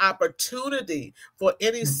 learning opportunity for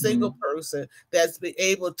any single Mhm. person that's be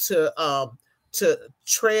able to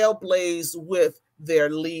trailblaze with their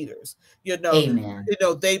leaders. You know, Amen.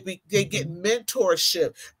 they get Mhm.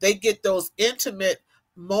 mentorship. They get those intimate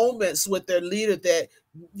moments with their leader that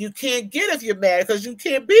you can't get if you're married because you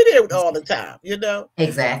can't be there all the time. But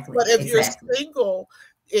Exactly. if you're Exactly. single,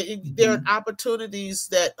 there are Mhm. opportunities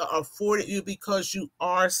that are afforded you because you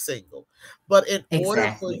are single. But in order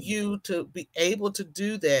for Exactly. you to be able to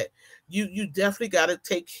do that, you definitely got to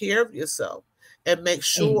take care of yourself and make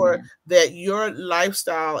sure Amen. that your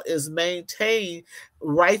lifestyle is maintained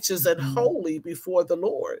righteous and Mhm. holy before the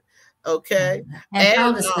Lord. Okay, And how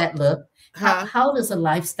and does that look? huh? How does a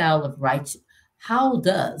lifestyle of righteous, how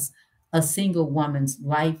does a single woman's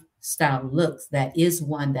lifestyle looks that is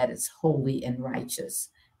one that is holy and righteous?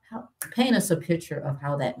 How, paint us a picture of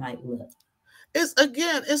how that might look.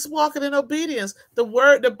 It's walking in obedience.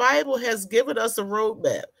 The Bible has given us a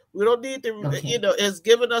roadmap. We don't need to, Okay. it's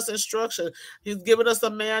given us instruction. He's given us a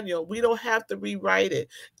manual. We don't have to rewrite it.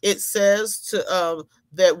 It says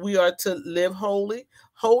that we are to live holy.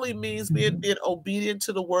 Holy means Mhm. being obedient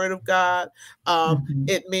to the word of God. Mhm.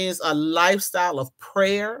 It means a lifestyle of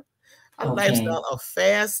prayer, a Okay. lifestyle of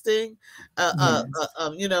fasting, Yes.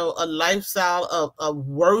 a lifestyle of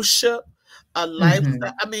worship, a lifestyle.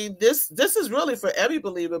 Mhm. I mean, this is really for every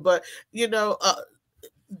believer, but you know, uh,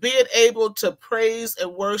 being able to praise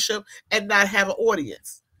and worship and not have an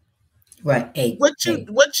audience. Right. Hey, What you hey.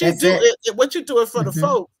 what you That's do it. what you doing for the Mhm.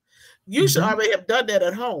 folks, you should Mhm. already have done that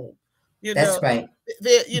at home. You That's know, right.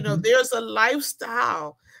 Mhm. there's a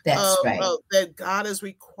lifestyle That's right. that God is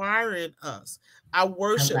requiring us. Our A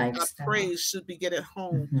worship, our lifestyle. praise should begin at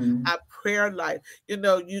home. Mhm. Our prayer life. You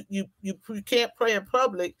can't pray in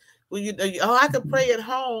public. Well, oh, I can Mhm. pray at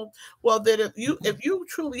home. Well, then Mhm. if you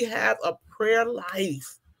truly have a prayer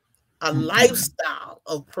life, a Mhm. lifestyle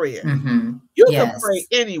of prayer, Mhm. you can pray Yes.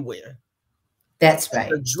 anywhere. That's The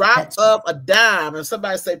right. drop That's of right. a dime, and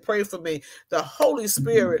somebody say, "Pray for me." The Holy Mhm.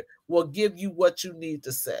 Spirit will give you what you need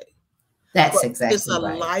to say. That's But it's exactly a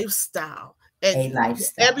right. lifestyle, and A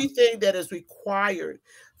lifestyle. everything that is required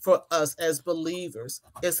for us as believers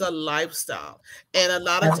is a lifestyle. And a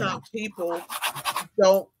lot of A times life. people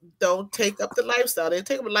don't don't take up the lifestyle. They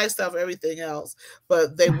take up a lifestyle for everything else,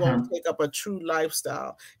 but they won't Uh-huh. take up a true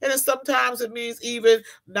lifestyle. And then sometimes it means even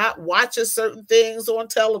not watching certain things on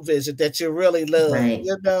television that you really love, Right.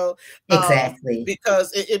 um, Exactly.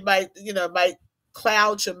 because it might, might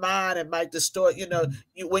cloud your mind and might distort, Mhm.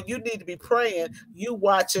 you when you need to be praying, you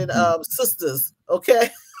watching Mhm. sisters, okay?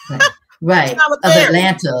 Right. Right. Tyler Of Perry.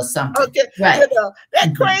 Atlanta or something. Okay, Right. that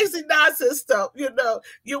Mhm. crazy nonsense stuff, you're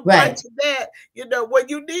Right. watching that, when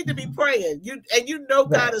you need to be Mhm. praying, God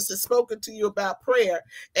Right. has spoken to you about prayer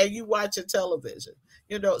and you watching television,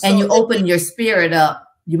 And so you open your spirit up.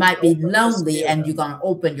 You you might be open your lonely spirit and up. you're going to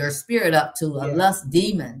open your spirit up to a Yeah. lust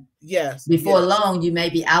demon. Yes, Before yes, long, you may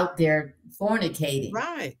be out there fornicating.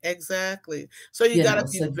 Right, exactly. So you got to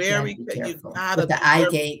be So you got to very, be you careful got to with the be eye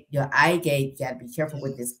very, gate, your eye gate. You got to be careful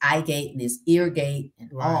with this eye gate and this ear gate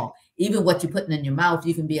and right. all. Even what you're putting in your mouth,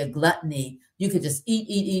 you can be a gluttony. You could just eat.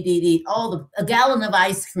 A gallon of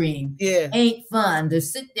ice cream Yeah, ain't fun. To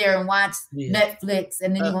sit there and watch yeah. Netflix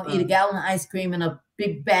and then you're gonna eat Uh-uh. a gallon of ice cream and a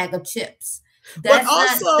big bag of chips. But That's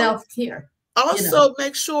not self-care, you know. also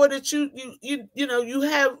make sure that you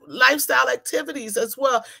have lifestyle activities as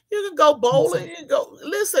well. You can go bowling, you can go,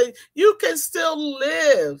 listen, you can still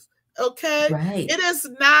live. Okay, Right. it is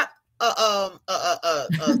not a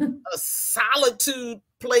solitude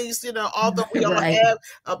place, although we all Right. have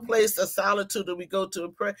a place of solitude that we go to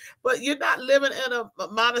and pray, but you're not living in a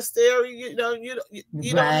monastery. You don't have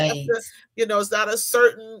Right. to, it's not a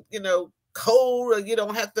certain, code, or you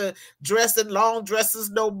don't have to dress in long dresses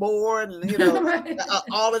no more, and Right.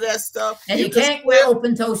 all of that stuff. And You you can can't wear still,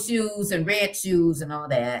 open toe shoes and red shoes and all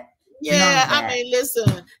that. None yeah, of I that. mean,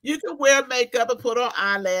 listen, you can wear makeup and put on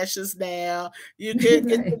eyelashes now. You can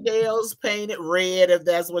get your Right. nails painted red if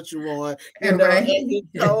that's what you want, and Right. your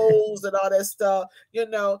toes and all that stuff.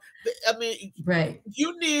 I mean, Right.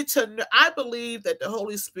 you need to know. I believe that the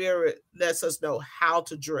Holy Spirit lets us know how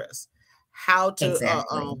to dress, how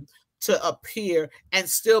Exactly. to appear and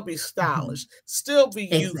still be Mhm. stylish, still be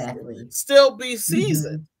youthful, Exactly. still be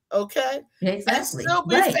seasoned, Mhm. okay, and Exactly. still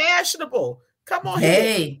be Right. fashionable. Come on here.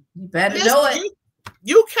 Hey, you better Listen, know it.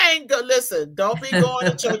 you can't go. Listen, don't be going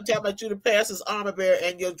to church talking about you the pastor's armor bearer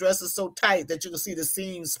and your dress is so tight that you can see the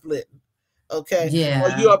seams splitting. Okay, or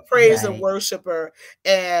Yeah. you're a praise and Right. worshiper,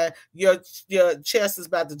 and your chest is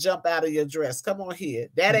about to jump out of your dress. Come on here,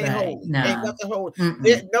 that ain't Right. holy. Ain't No. nothing holy.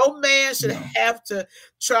 Mm-mm. No man should No. have to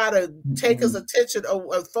try to take his Mm-mm. attention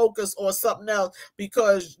or focus on something else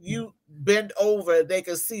because you bend over. They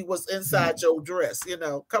can see what's inside Right. your dress.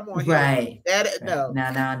 Come on here. Right. That Right. no,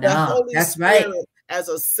 No, no, the no. Holy That's right. Spirit as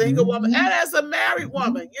a single woman Mm-hmm. and as a married Mm-hmm.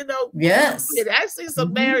 woman. Yes. I've seen some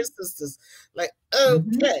Mm-hmm. married sisters like,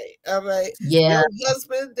 Mm-hmm. okay, all right. Your Yeah.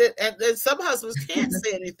 husband did, and then some husbands can't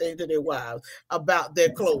say anything to their wives about their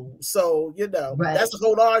That's clothes. So, that's right. a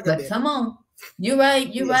whole But argument. come on. You're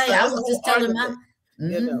right. You're Yeah, so right. I that's a was whole just telling my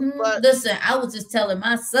argument, but listen, I was just telling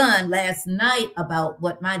my son last night about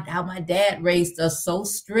how my dad raised us so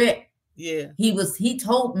strict. yeah, He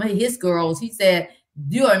told me his girls, he said,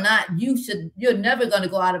 you're never gonna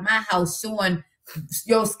go out of my house showing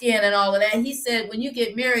your skin and all of that. He said, when you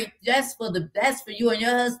get married, that's for you and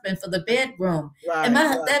your husband for the bedroom. And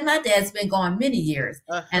right, right. my dad's been gone many years,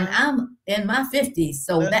 and Uh-huh. I'm in my 50s,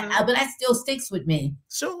 so Uh-huh. but that still sticks with me,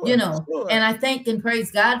 Sure, sure. and I thank and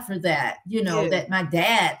praise God for that, Yeah, that my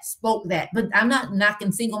dad spoke that. But I'm not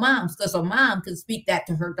knocking single moms, because a mom can speak that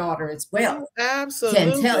to her daughter as well. Can tell,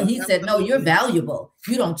 absolutely, he said, no, you're absolutely. valuable.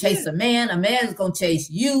 You don't Yeah, chase a man's gonna chase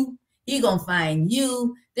you. He gonna find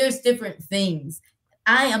you. There's different things.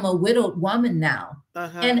 I am a widowed woman now,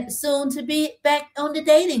 uh-huh. and soon to be back on the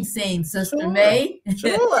dating scene, Sister Sure, May.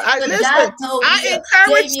 sure. I But listen. God told me, I gave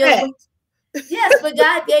encourage me a that. way. Yes, but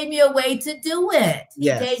God gave me a way to do it. He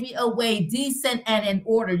Yes. gave me a way decent and in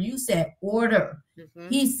order. You said order. Mm-hmm.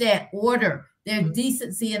 He said order. There's Mm-hmm.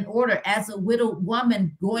 decency and order as a widowed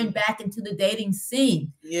woman going back into the dating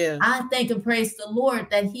scene. Yeah, I thank and praise the Lord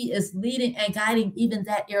that He is leading and guiding even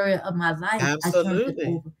that area of my life. I turned it absolutely.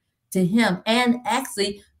 over to Him. And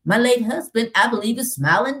actually, my late husband, I believe, is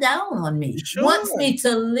smiling down on me, wants Sure. me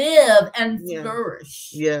to live and Yeah.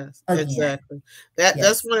 flourish Yes, again. exactly. That's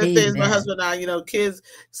Yes. one of the things my Amen. husband and I, kids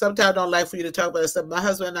sometimes don't like for you to talk about that stuff. My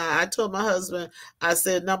husband and I told my husband, I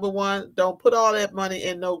said, number one, don't put all that money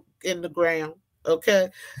in the ground. Okay.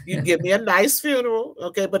 You can give me a nice funeral,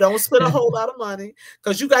 okay, but don't spend a whole lot of money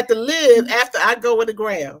because you got to live after I go in the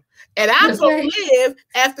ground. And I'm That's gonna right. live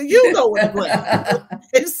after you go in the ground.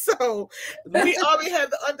 And so we already have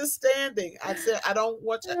the understanding. I said, I don't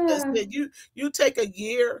want you. I said, you take a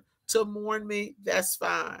year to mourn me, that's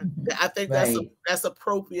fine. I think Right. that's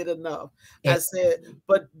appropriate enough. I said, Exactly.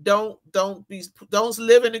 but don't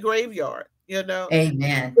live in the graveyard.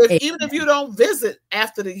 Amen. Even if you don't visit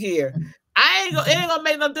after the year, it ain't gonna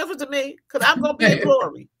make no difference to me because I'm gonna be in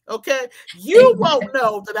glory. Okay, you won't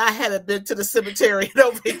know that I haven't been to the cemetery in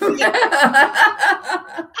over a year.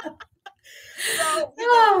 So,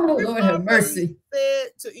 Oh, we've Lord have already mercy. said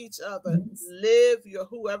to each other, Yes. live your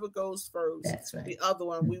whoever goes first. That's right. The other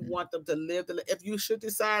one, we want them to live. If you should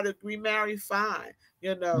decide to remarry, fine.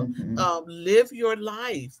 Mhm. Live your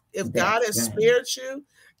life. If God That's has right. spared you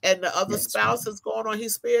and the other That's right. spouse is going on, He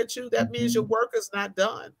spared you, that means your Mhm. work is not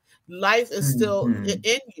done. Life is still Mhm.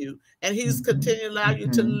 in you, and He's Mhm. continuing to allow you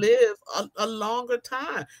to Mhm. live a longer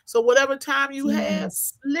time. So whatever time you have,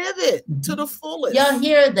 Yes. live it to the Mhm. Y'all fullest.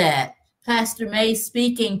 hear that? Pastor May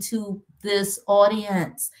speaking to this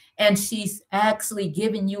audience, and she's actually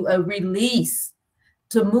giving you a release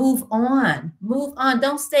to move on. Move on.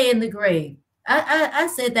 Don't stay in the grave. I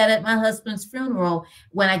said that at my husband's funeral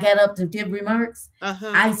when I got up to give remarks.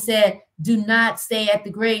 I said, do not stay at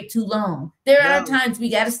the grave too long. There are times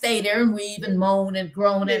we got to stay there and weave and moan and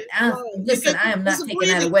groan. And listen, I am not taking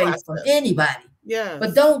that away from anybody. Yeah.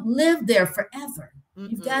 But don't live there forever.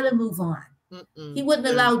 You've got to move on. He wouldn't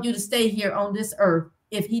allow you to stay here on this earth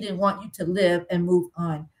if he didn't want you to live and move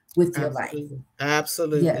on with your life.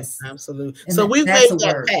 Absolutely. Yes. Absolutely. And so we've made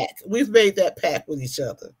that pact. We've made that pact with each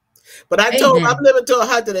other. But I told him I'm living to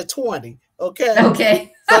 120. Okay.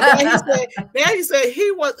 Okay. So now he said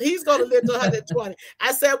he's going to live to 120.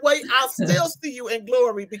 I said, wait, I'll still see you in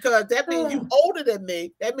glory because that means you older than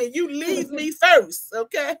me. That means you leave me first.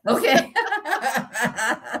 Okay. Okay.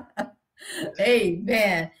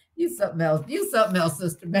 Amen. You something else. You something else,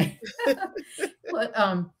 Sister May. But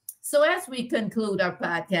so as we conclude our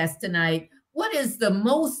podcast tonight, what is the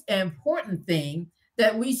most important thing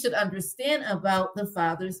that we should understand about the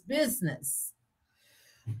Father's business?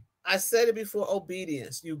 I said it before,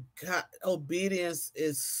 obedience. Obedience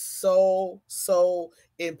is so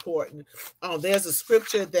important. There's a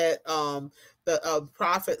scripture that the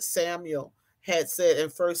prophet Samuel had said in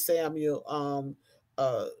 1 Samuel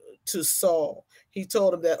to Saul. He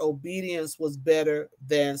told him that obedience was better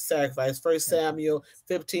than sacrifice. 1 Samuel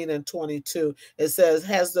 15:22. It says,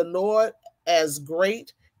 has the Lord as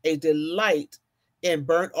great a delight in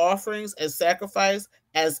burnt offerings and sacrifice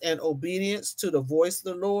as in obedience to the voice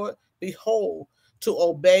of the Lord? Behold, to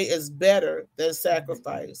obey is better than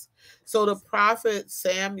sacrifice. So the prophet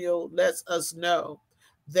Samuel lets us know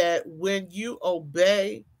that when you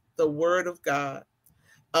obey the word of God,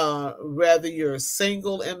 whether you're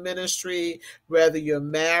single in ministry, whether you're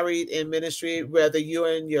married in ministry, whether you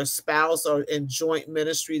and your spouse are in joint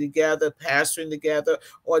ministry together, pastoring together,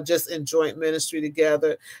 or just in joint ministry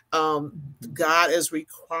together, God is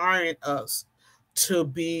requiring us to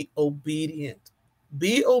be obedient.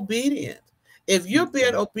 Be obedient. If you're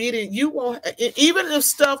being obedient, you won't, even if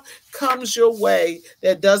stuff comes your way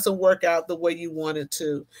that doesn't work out the way you want it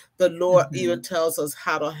to, the Lord even tells us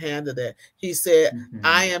how to handle that. He said,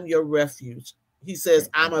 I am your refuge. He says,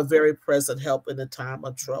 I'm a very present help in the time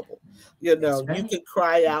of trouble. You know, you can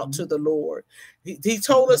cry out to the Lord. He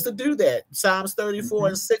told us to do that. Psalms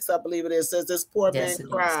 34:6, I believe it is, says this poor man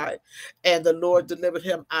cried and the Lord delivered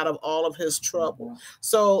him out of all of his trouble.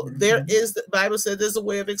 So there is, the Bible said there's a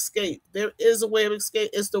way of escape. There is a way of escape.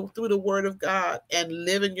 It's through the word of God and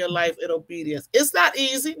living your life in obedience. It's not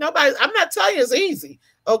easy. I'm not telling you it's easy.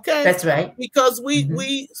 Okay. That's right. Because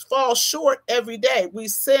we fall short every day. We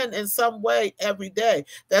sin in some way every day.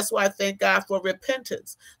 That's why I thank God for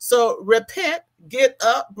repentance. So repent, get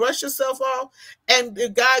up, brush yourself off, and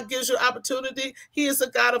if God gives you opportunity, he is a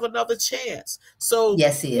God of another chance. So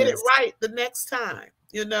yes, he get is. it right the next time.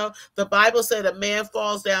 You know, the Bible said a man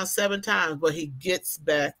falls down 7 times, but he gets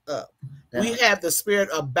back up. We have the spirit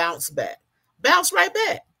of bounce back. Bounce right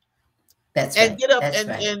back. That's and right. Get up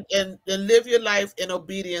That's and live your life in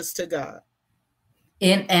obedience to God.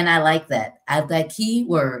 And I like that. That key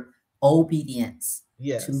word, obedience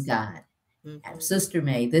to God. Sister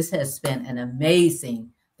May, this has been an amazing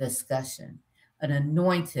discussion, an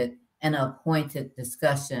anointed and appointed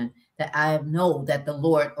discussion that I know that the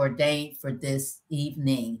Lord ordained for this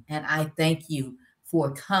evening. And I thank you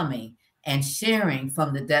for coming and sharing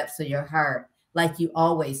from the depths of your heart, like you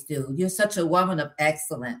always do. You're such a woman of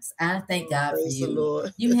excellence. I thank God for you.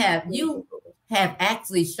 You have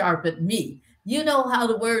actually sharpened me. You know how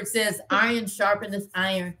the word says iron sharpeneth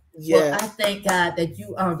iron. Well, I thank God that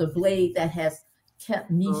you are the blade that has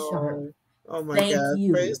kept me sharp. Oh my God.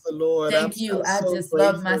 You. Praise the Lord. Thank you. I so just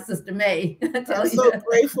love my sister May. I'm so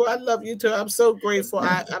grateful. I love you too. I'm so grateful.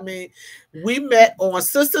 I mean, we met on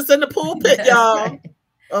Sisters in the Pulpit, y'all. Right.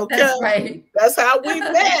 Okay. That's right. That's how we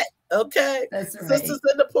met. Okay. That's right. Sisters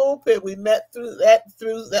in the Pulpit. We met through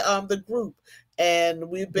the group. And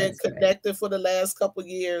we've been connected for the last couple of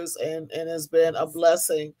years, and it's been a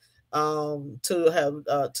blessing to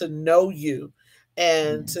have to know you,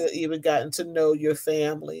 and to even gotten to know your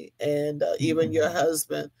family, and even your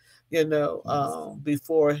husband, you know,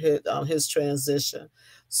 before his transition.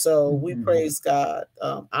 So we praise God.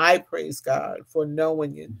 I praise God for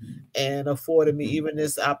knowing you and affording me even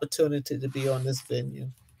this opportunity to be on this venue.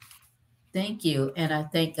 Thank you. And I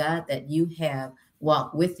thank God that you have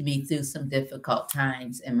walked with me through some difficult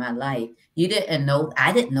times in my life. I didn't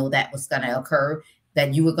know that was going to occur,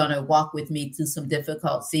 that you were going to walk with me through some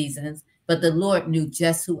difficult seasons, but the Lord knew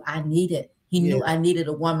just who I needed. He knew I needed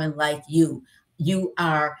a woman like you. You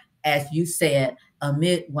are as you said, a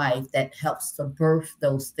midwife that helps to birth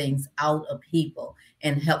those things out of people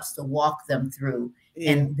and helps to walk them through.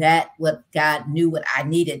 Yeah. And that what God knew what I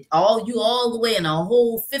needed. All the way in a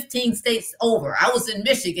whole 15 states over. I was in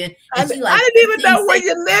Michigan, I and she like didn't even 15 know where states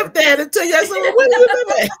you over. lived at until you said, well, where do you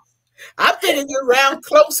live at? I'm thinking you're around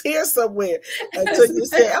close here somewhere until you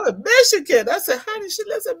said, I'm in Michigan. I said, honey, she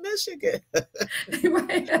lives in Michigan.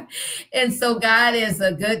 Right. And so God is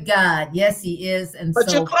a good God. Yes, he is. And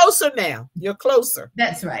But you're so closer now. You're closer.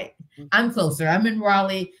 that's right. I'm closer. I'm in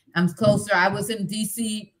Raleigh. I'm closer. I was in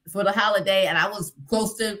DC for the holiday, and I was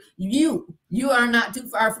close to you. You are not too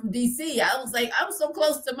far from DC. I was like, I'm so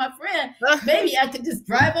close to my friend. Maybe I could just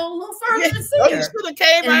drive on a little further and see her. You should have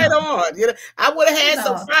came right on. You know, I would have had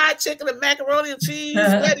some No. fried chicken and macaroni and cheese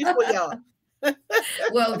ready for y'all.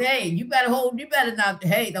 Well, hey, you better not,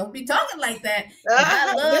 hey, don't be talking like that.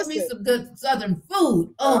 I love me some good Southern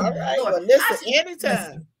food. Oh, all right. Lord. Well, listen,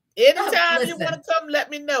 anytime. Anytime you want to come,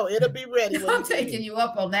 let me know. It'll be ready. I'm taking you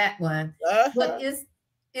up on that one. But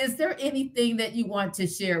is there anything that you want to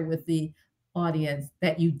share with the audience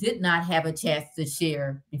that you did not have a chance to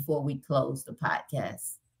share before we close the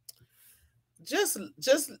podcast?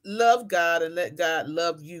 Just love God and let God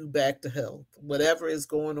love you back to health, whatever is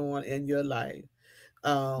going on in your life.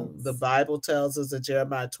 The Bible tells us in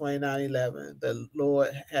Jeremiah 29:11, the Lord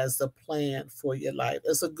has a plan for your life.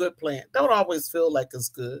 It's a good plan. Don't always feel like it's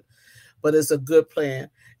good, but it's a good plan.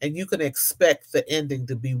 And you can expect the ending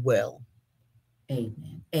to be well.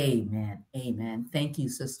 Amen. Amen. Amen. Thank you,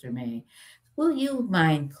 Sister May. Will you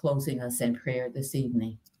mind closing us in prayer this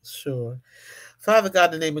evening? Sure. Father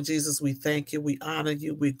God, in the name of Jesus, we thank you. We honor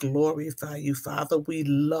you. We glorify you. Father, we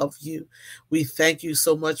love you. We thank you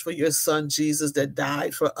so much for your son, Jesus, that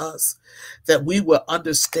died for us, that we will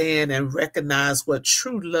understand and recognize what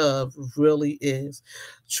true love really is.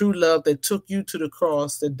 True love that took you to the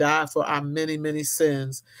cross to die for our many, many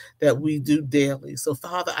sins that we do daily. So,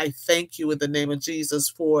 Father, I thank you in the name of Jesus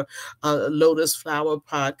for Lotus Flower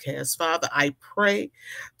Podcast. Father, I pray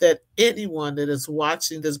that anyone that is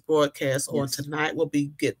watching this broadcast on tonight would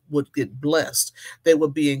get blessed. They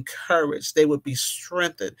would be encouraged. They would be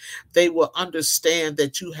strengthened. They will understand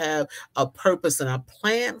that you have a purpose and a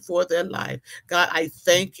plan for their life. God, I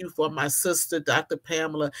thank you for my sister, Dr.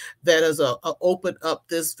 Pamela, that has opened up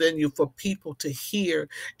this venue for people to hear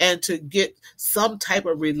and to get some type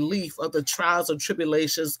of relief of the trials and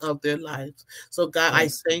tribulations of their lives. So, God, I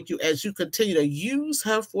thank you as you continue to use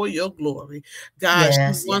her for your glory. God,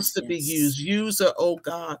 she wants to be used. Use her, oh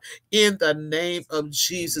God, in the name of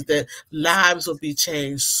Jesus, that lives will be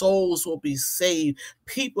changed, souls will be saved,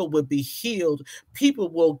 people will be healed, people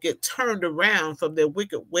will get turned around from their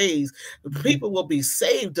wicked ways, people will be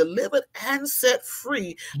saved, delivered, and set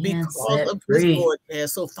free because of this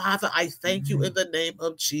broadcast. So, Father, I thank you in the name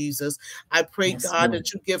of Jesus. I pray, God,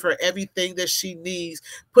 that you give her everything that she needs,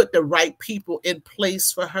 put the right people in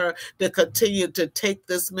place for her to continue to take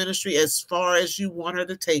this ministry as far as you want her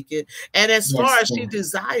to take it, and as far as she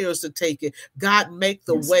desires to take it. God, make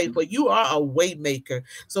the way, for you are a way maker.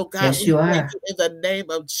 So, God, we thank you in the name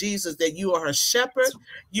of Jesus that you are her shepherd,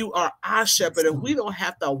 you are our shepherd, and we don't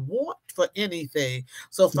have to want for anything.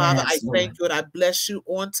 So, Father, I thank you and I bless you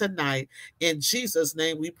on tonight. In Jesus'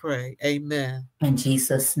 name we pray. Amen. In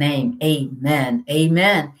Jesus' name, amen.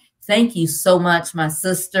 Amen. Thank you so much, my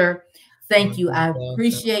sister. Thank you. I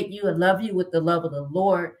appreciate you. I love you with the love of the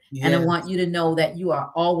Lord. Yes. And I want you to know that you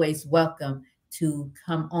are always welcome to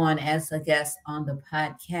come on as a guest on the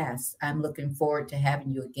podcast. I'm looking forward to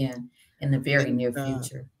having you again in the very near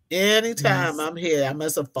future. Anytime. I'm here. I'm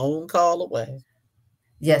just a phone call away.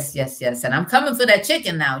 Yes. And I'm coming for that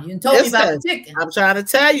chicken now. You told me about the chicken. I'm trying to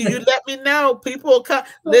tell you. You let me know. People will come.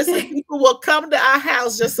 Listen, people will come to our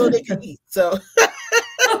house just so they can eat. So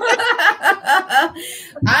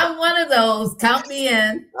I'm one of those. Count me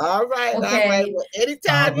in. All right. Okay. All right. Well,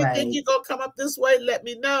 anytime you think you're going to come up this way, let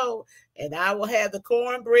me know. And I will have the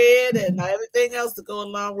cornbread and everything else to go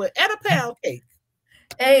along with, and a pound cake.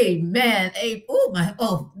 Amen.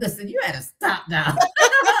 Listen, you had to stop now.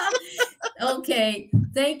 Okay.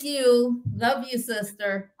 Thank you. Love you,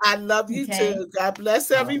 sister. I love you too. God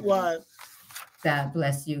bless everyone. God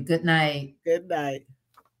bless you. Good night. Good night.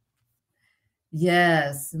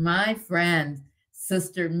 Yes, my friend,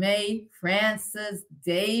 Sister May Frances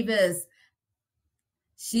Davis.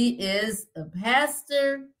 She is a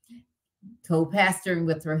pastor, co-pastoring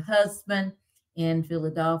with her husband in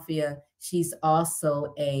Philadelphia. She's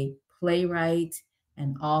also a playwright,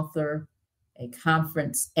 an author, a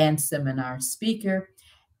conference and seminar speaker,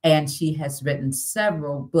 and she has written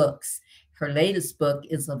several books. Her latest book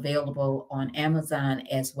is available on Amazon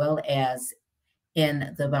as well as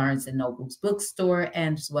in the Barnes and Noble's bookstore,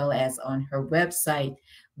 and as well as on her website,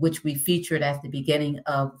 which we featured at the beginning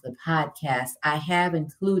of the podcast. I have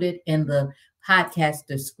included in the podcast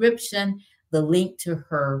description the link to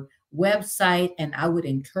her website, and I would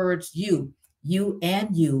encourage you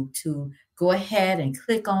to go ahead and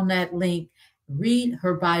click on that link, read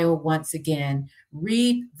her bio once again,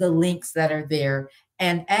 read the links that are there,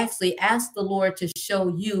 and actually ask the Lord to show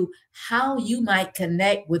you how you might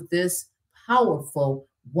connect with this powerful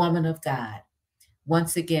woman of God.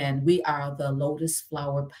 Once again, we are the Lotus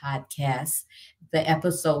Flower Podcast. The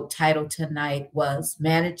episode title tonight was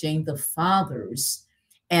Managing the Fathers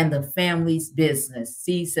and the Family's Business,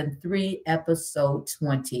 Season 3, Episode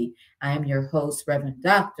 20. I am your host, Reverend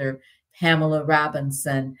Dr. Pamela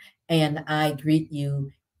Robinson, and I greet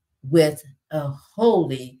you with a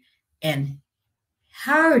holy and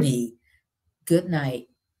hearty good night.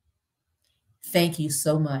 Thank you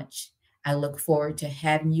so much. I look forward to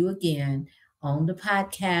having you again on the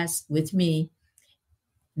podcast with me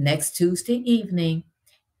next Tuesday evening,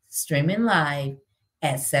 streaming live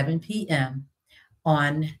at 7 p.m.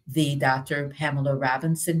 on the Dr. Pamela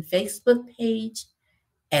Robinson Facebook page,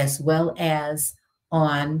 as well as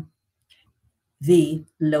on the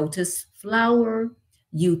Lotus Flower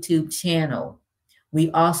YouTube channel.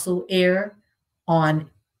 We also air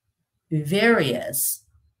on various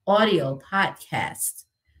audio podcasts,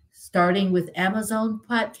 starting with Amazon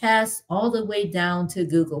Podcasts all the way down to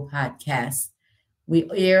Google Podcasts. We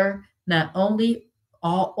air not only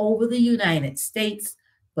all over the United States,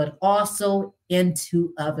 but also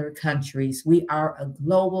into other countries. We are a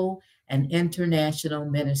global and international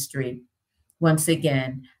ministry. Once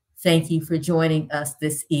again, thank you for joining us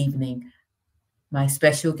this evening. My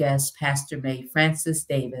special guest, Pastor May Francis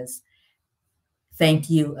Davis. Thank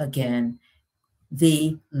you again.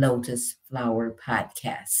 The Lotus Flower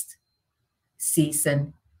Podcast,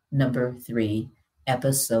 Season number 3,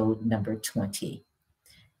 Episode number 20.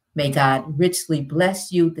 May God richly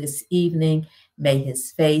bless you this evening. May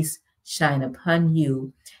his face shine upon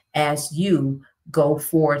you as you go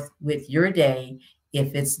forth with your day.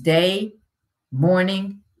 If it's day,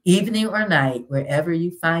 morning, evening, or night, wherever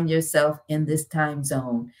you find yourself in this time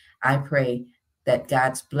zone, I pray that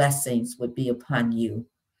God's blessings would be upon you.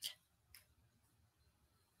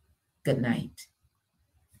 Good night.